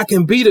 I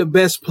can be the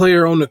best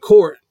player on the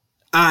court,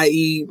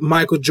 i.e.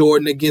 Michael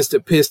Jordan against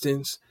the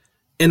Pistons,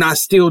 and I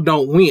still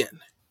don't win.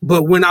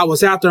 But when I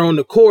was out there on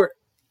the court,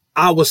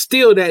 I was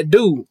still that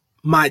dude.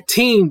 My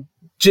team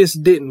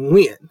just didn't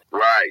win.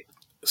 Right.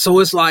 So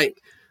it's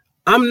like,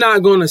 I'm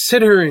not going to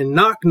sit here and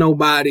knock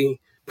nobody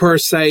per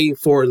se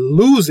for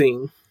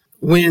losing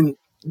when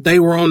they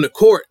were on the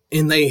court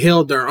and they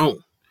held their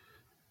own.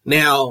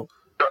 Now,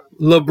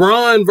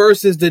 LeBron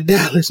versus the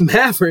Dallas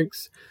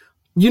Mavericks,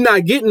 you're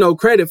not getting no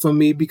credit from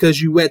me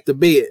because you wet the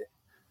bed.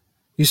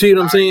 You see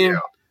what I'm saying? Yeah.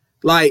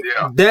 Like,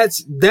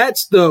 that's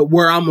the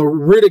where I'm going to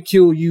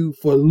ridicule you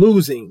for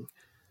losing,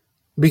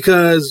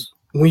 because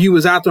when you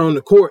was out there on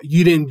the court,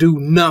 you didn't do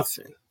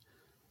nothing.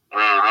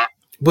 Uh-huh.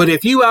 But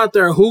if you out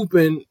there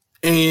hooping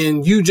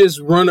and you just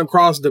run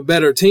across the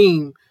better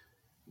team,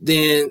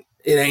 then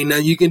it ain't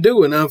nothing you can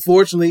do. And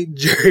unfortunately,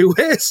 Jerry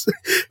West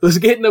was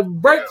getting the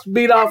brakes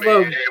beat off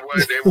of him. It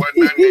wasn't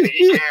nothing that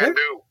he can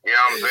do. You know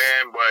what I'm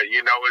saying? But,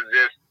 you know, it's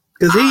just...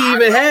 Because he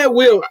even had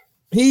Wilt.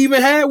 He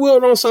even had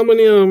Wilt on some of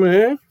them,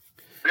 man.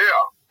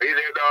 Yeah. He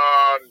did,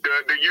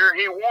 the year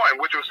he won,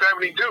 which was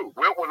 72.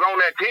 Wilt was on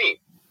that team.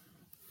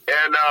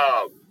 And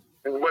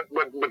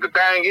but the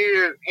thing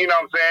is, you know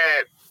what I'm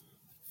saying?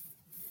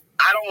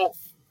 I don't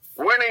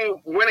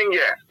winning.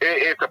 Yes,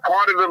 it's a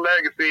part of the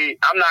legacy.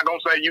 I'm not gonna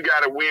say you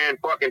got to win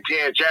fucking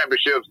 10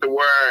 championships to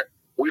where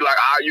we like,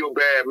 you a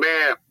bad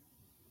man.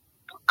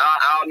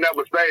 I'll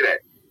never say that.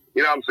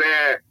 You know what I'm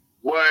saying?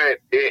 But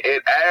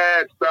it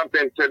adds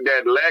something to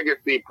that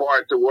legacy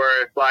part to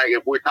where it's like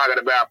if we're talking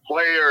about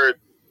players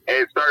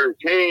and certain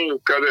teams,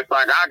 because it's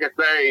like I can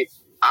say,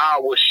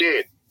 well,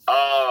 shit.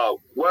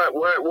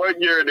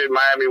 What year did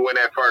Miami win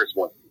that first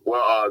one?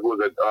 Well, was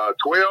it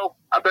 12?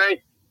 I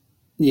think.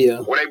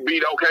 Yeah. When they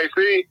beat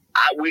OKC,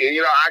 I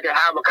can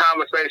have a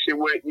conversation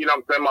with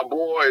I'm saying my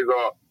boys,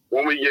 or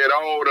when we get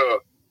older,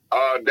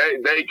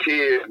 they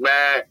kids,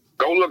 man.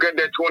 Go look at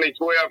that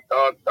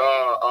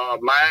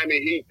 2012 Miami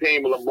Heat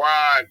team,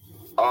 LeBron,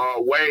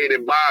 Wade,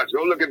 and Bosh.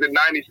 Go look at the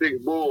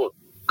 96 Bulls.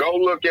 Go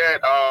look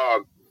at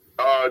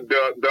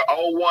the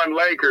 01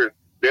 Lakers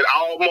that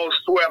almost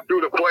swept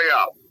through the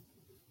playoffs.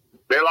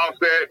 They lost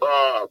that,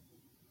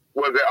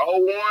 was it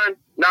 01?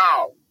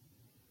 No.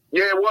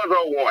 Yeah, it was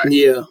 01.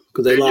 Yeah,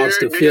 because they lost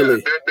to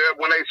Philly.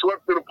 When they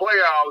swept through the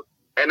playoffs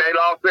and they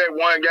lost that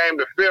one game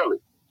to Philly.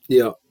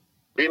 Yeah.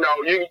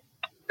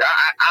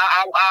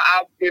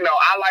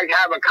 I like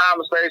having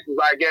conversations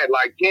like that.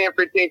 Like 10,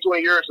 15,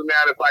 20 years from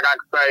now, it's like I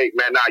can say,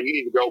 man, you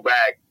need to go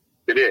back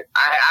to this.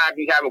 I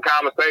be having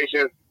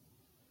conversations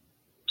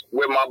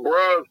with my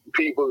brothers,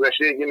 peoples and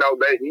shit, these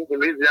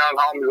young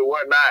homies and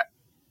whatnot.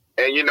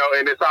 And,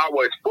 and it's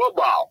always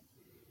football.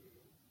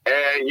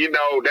 And,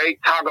 they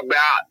talk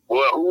about,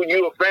 well, who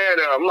you a fan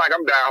of? I'm like,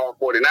 I'm diehard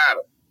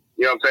 49er.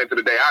 You know what I'm saying? To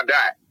the day I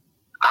die.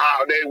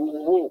 All day,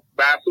 woo,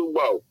 by Super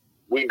Bowl.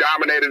 We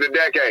dominated a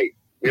decade.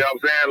 You know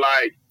what I'm saying?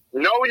 Like,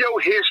 know your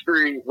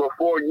history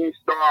before you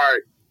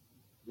start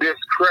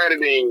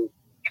discrediting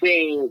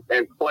teams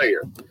and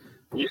players.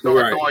 You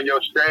start throwing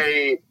your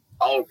shade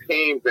on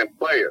teams and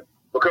players.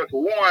 Because,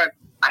 one,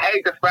 I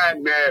hate the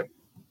fact that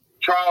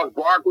Charles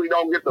Barkley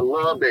don't get the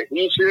love that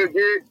he should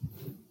get.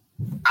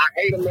 I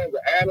hate him as an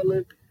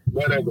analyst,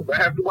 but as a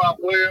basketball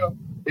player,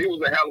 he was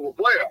a hell of a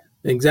player.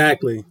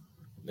 Exactly.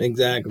 And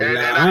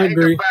I hate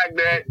agree. the fact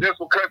that just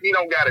because he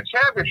don't got a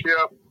championship,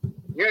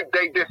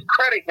 they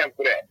discredit him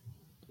for that.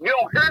 You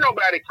don't hear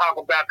nobody talk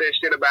about that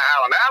shit about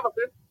Allen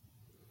Iverson.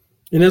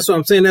 And that's what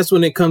I'm saying. That's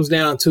when it comes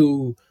down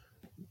to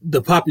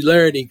the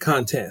popularity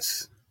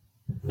contest.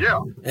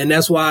 Yeah. And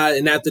that's why,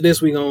 and after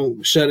this, we're going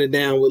to shut it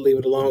down. We'll leave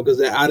it alone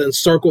because I done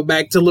circled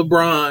back to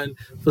LeBron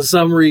for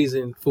some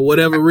reason, for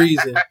whatever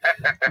reason.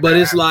 But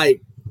it's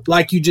like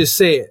you just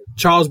said,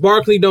 Charles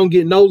Barkley don't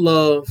get no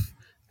love.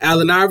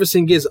 Allen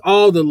Iverson gets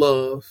all the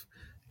love.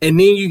 And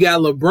then you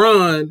got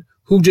LeBron,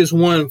 who just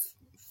won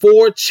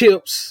 4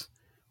 chips,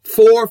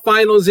 4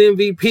 finals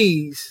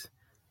MVPs,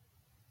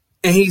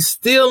 and he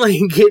still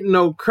ain't getting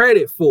no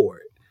credit for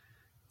it.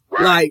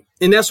 Right. Like,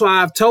 and that's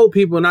why I've told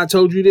people, and I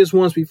told you this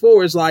once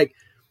before, it's like,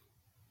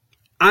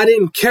 I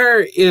didn't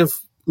care if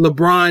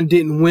LeBron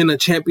didn't win a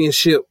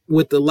championship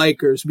with the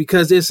Lakers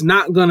because it's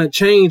not going to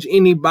change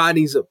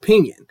anybody's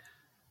opinion.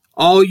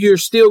 All you're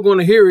still going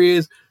to hear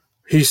is,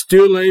 he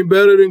still ain't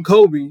better than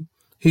Kobe.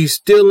 He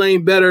still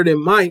ain't better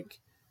than Mike.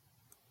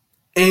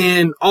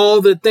 And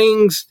all the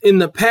things in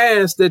the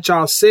past that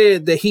y'all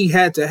said that he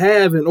had to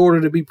have in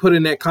order to be put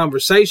in that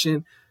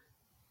conversation,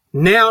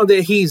 now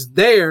that he's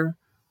there,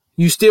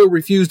 you still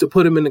refuse to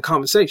put him in the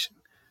conversation.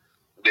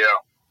 Yeah.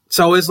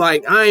 So it's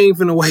like, I ain't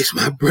finna waste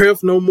my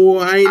breath no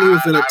more. I ain't even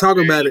finna talk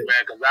about it. Man,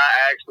 because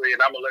I actually,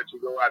 and I'm going to let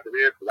you go after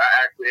this, because I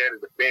actually had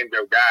to defend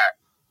your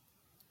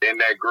guy in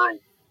that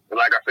group. And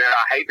like I said,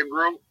 I hate the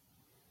group.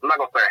 I'm not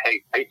going to say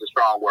hate. Hate's a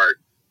strong word.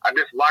 I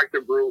just like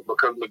the group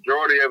because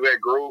majority of that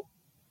group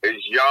is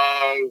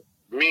young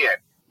men,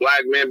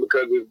 black men,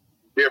 because it's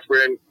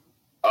different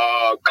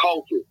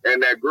cultures in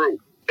that group.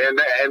 And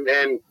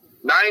 95%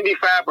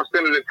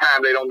 of the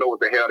time, they don't know what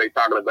the hell they're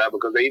talking about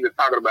because they either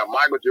talking about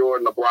Michael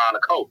Jordan, LeBron, or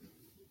Kobe.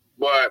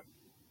 But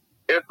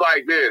it's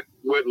like this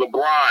with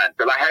LeBron,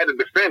 because I had to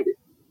defend it.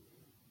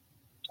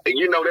 And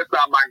that's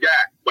not my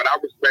guy, but I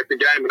respect the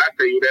game, and I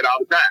tell you that all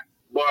the time.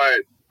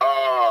 But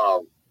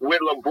with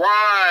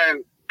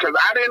LeBron, because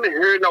I didn't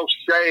hear no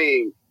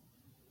shade,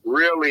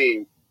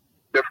 really,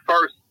 the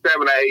first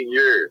 7 or 8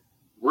 years,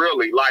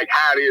 really, like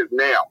how it is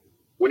now,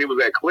 when he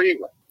was at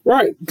Cleveland.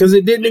 Right, because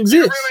it didn't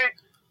exist.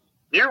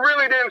 You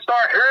really didn't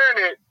start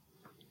hearing it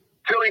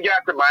till he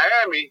got to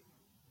Miami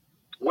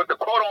with the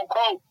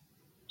quote-unquote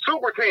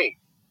super team.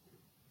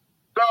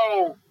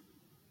 So,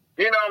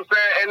 you know what I'm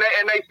saying?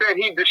 And they said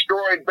he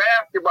destroyed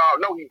basketball.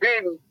 No, he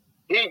didn't.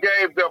 He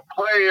gave the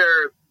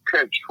players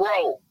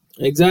control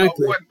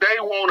exactly of what they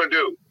want to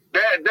do.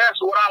 That's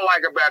what I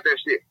like about that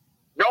shit.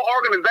 No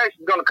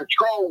organization is going to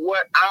control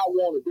what I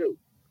want to do.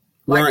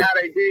 Like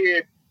how they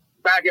did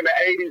back in the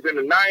 80s and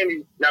the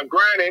 90s. Now,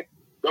 granted,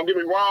 don't get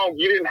me wrong,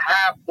 you didn't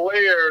have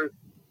players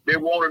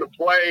that wanted to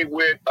play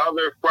with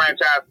other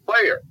franchise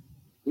players.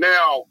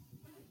 Now,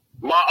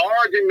 my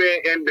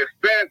argument in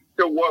defense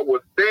to what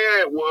was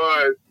said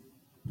was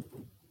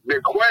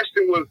the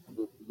question was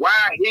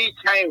why he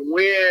can't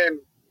win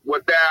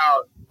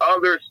without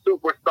other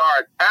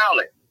superstar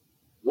talent.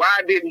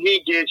 Why didn't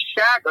he get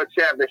Shaq a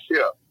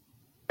championship?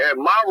 And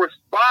my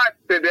response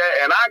to that,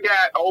 and I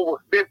got over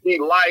 50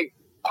 likes,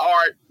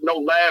 hearts, no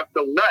laughs,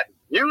 no nothing.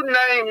 You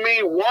name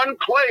me one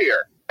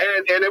player,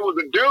 and it was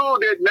a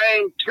dude that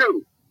named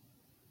two.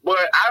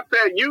 But I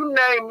said, you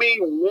name me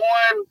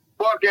one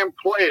fucking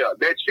player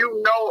that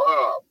you know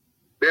of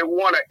that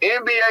won an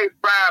NBA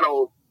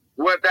Finals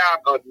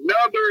without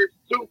another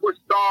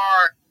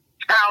superstar,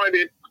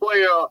 talented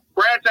player,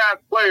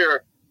 franchise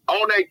player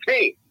on their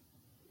team.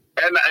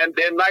 And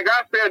like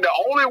I said, the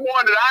only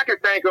one that I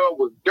could think of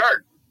was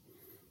Dirk.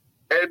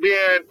 And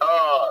then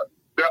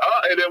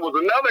and there was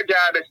another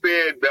guy that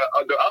said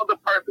the other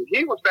person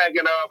he was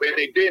thinking of, and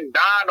it didn't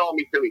dawn on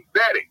me till he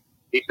said it.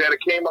 He said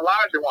Hakeem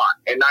Olajuwon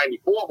in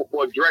 '94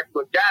 before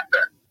Drexler got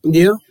there.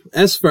 Yeah,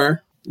 that's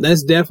fair.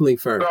 That's definitely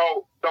fair.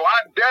 So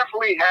I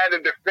definitely had to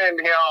defend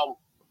him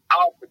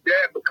out for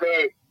that,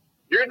 because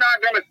you're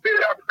not going to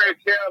sit up here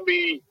and tell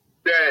me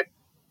that,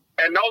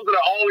 and those are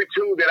the only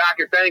two that I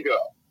can think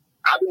of.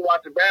 I've been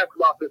watching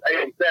basketball since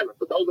 '87,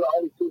 but those are the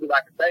only two that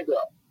I can think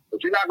of.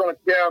 But you're not going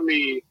to tell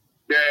me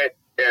that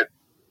if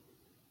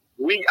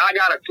I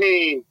got a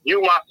team,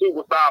 you my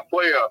superstar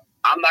player,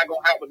 I'm not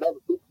going to have another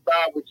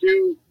superstar with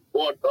you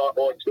or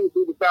two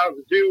superstars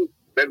with you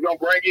that's going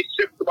to bring these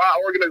chips to my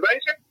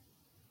organization?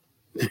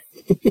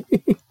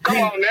 Come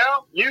on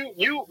now. You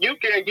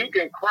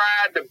can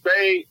cry,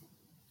 debate,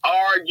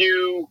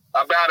 argue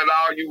about it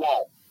all you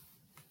want.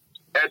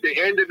 At the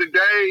end of the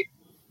day,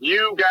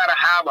 you got to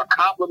have a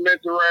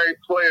complimentary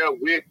player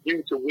with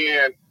you to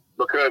win,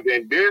 because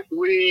in this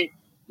league,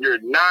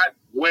 you're not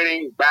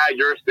winning by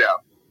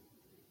yourself.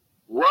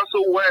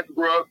 Russell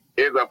Westbrook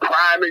is a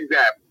prime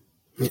example.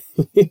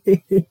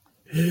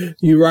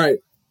 You're right.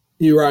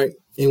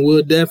 And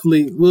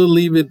we'll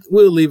leave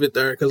it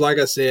there. Because like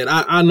I said,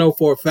 I know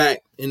for a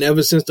fact, and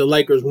ever since the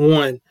Lakers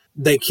won,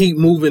 they keep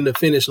moving the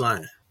finish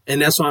line.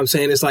 And that's what I'm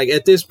saying. It's like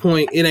at this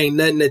point, it ain't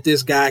nothing that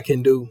this guy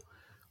can do.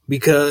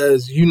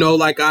 Because,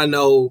 like I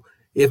know,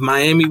 if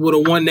Miami would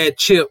have won that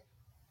chip,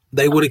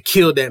 they would have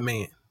killed that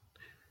man.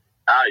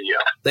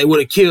 Yeah. They would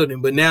have killed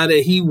him. But now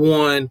that he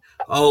won,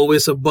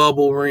 it's a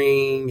bubble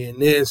ring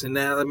and this and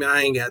that. I mean,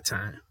 I ain't got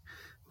time.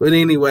 But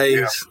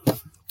anyways,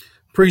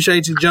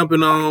 Appreciate you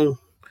jumping on.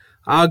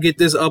 I'll get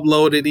this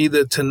uploaded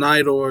either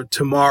tonight or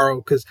tomorrow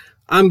because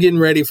I'm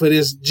getting ready for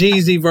this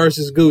Jeezy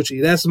versus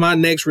Gucci. That's my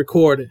next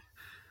recording.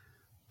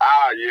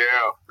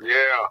 Yeah.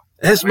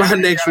 That's my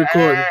next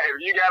recording.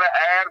 If you gotta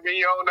add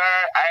me on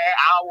there,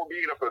 I will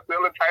be the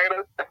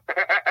facilitator.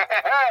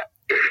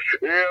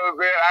 You know what I'm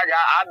saying?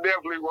 I'm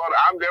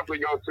definitely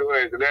gonna tune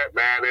into that,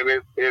 man.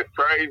 And it's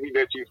crazy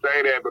that you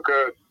say that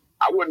because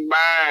I wouldn't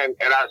mind.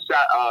 And I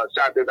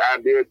shot this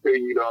idea to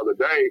you the other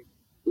day.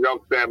 You know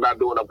what I'm saying, about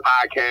doing a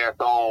podcast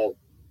on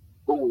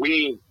who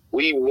we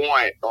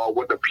want or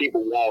what the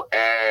people want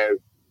as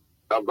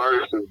a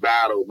versus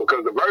battle,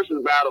 because the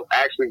versus battle's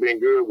actually been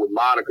good with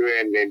Monica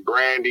and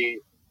Brandy,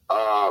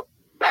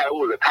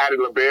 Patti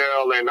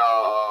LaBelle and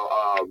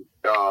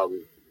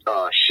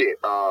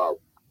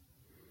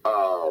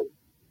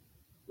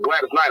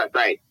Gladys Knight,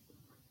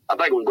 I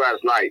think it was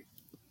Gladys Knight.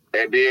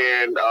 And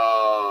then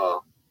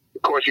of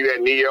course you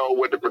had Neo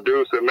with the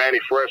producer, Manny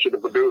Fresh with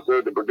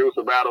the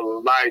producer battle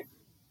of the night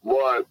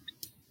was,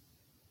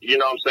 you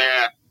know what I'm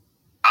saying,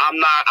 I'm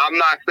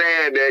not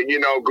saying that, you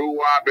know,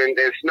 Guwap and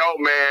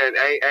Snowman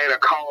ain't a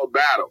cold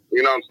battle.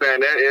 You know what I'm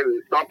saying? That is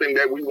something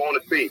that we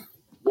want to see.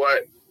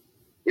 But,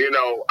 you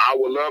know, I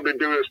would love to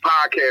do this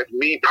podcast.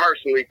 Me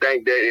personally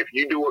think that if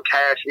you do a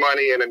Cash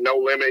Money and a No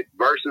Limit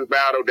versus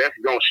battle, that's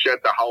going to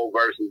shut the whole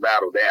versus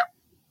battle down,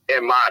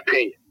 in my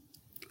opinion.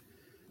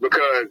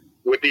 Because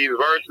with these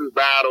versus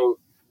battles,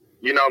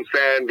 you know what I'm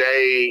saying,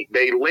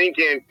 they link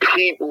in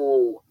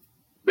people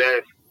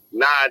that's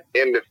not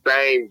in the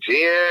same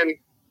gen,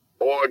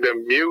 or the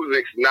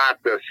music's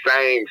not the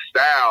same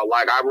style.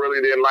 Like, I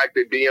really didn't like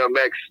the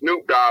DMX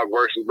Snoop Dogg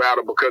versus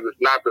battle because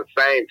it's not the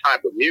same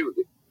type of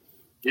music.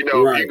 You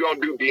know, right. If you're going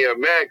to do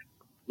DMX,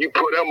 you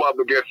put him up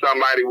against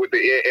somebody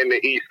in the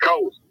East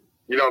Coast.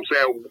 You know what I'm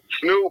saying?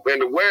 Snoop in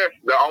the West,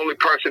 the only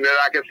person that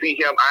I can see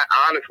him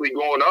honestly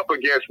going up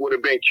against would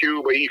have been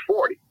Cube or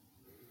E40.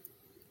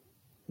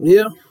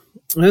 Yeah,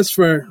 that's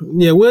fair.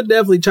 Yeah, we'll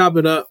definitely chop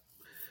it up.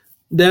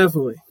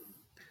 Definitely.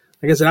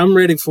 Like I said, I'm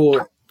ready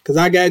for it because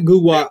I got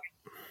Guwap.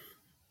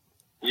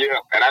 Yeah,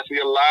 and I see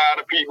a lot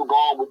of people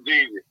going with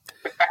Jeezy.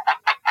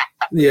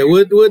 Yeah,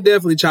 we'll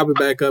definitely chop it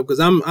back up because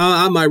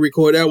I might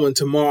record that one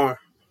tomorrow.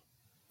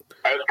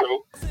 That's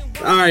cool.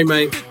 All right,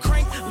 man.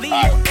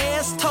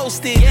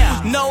 Toasted,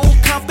 no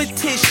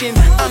competition.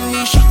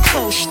 Amnesia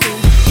coasting.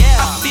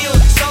 I feel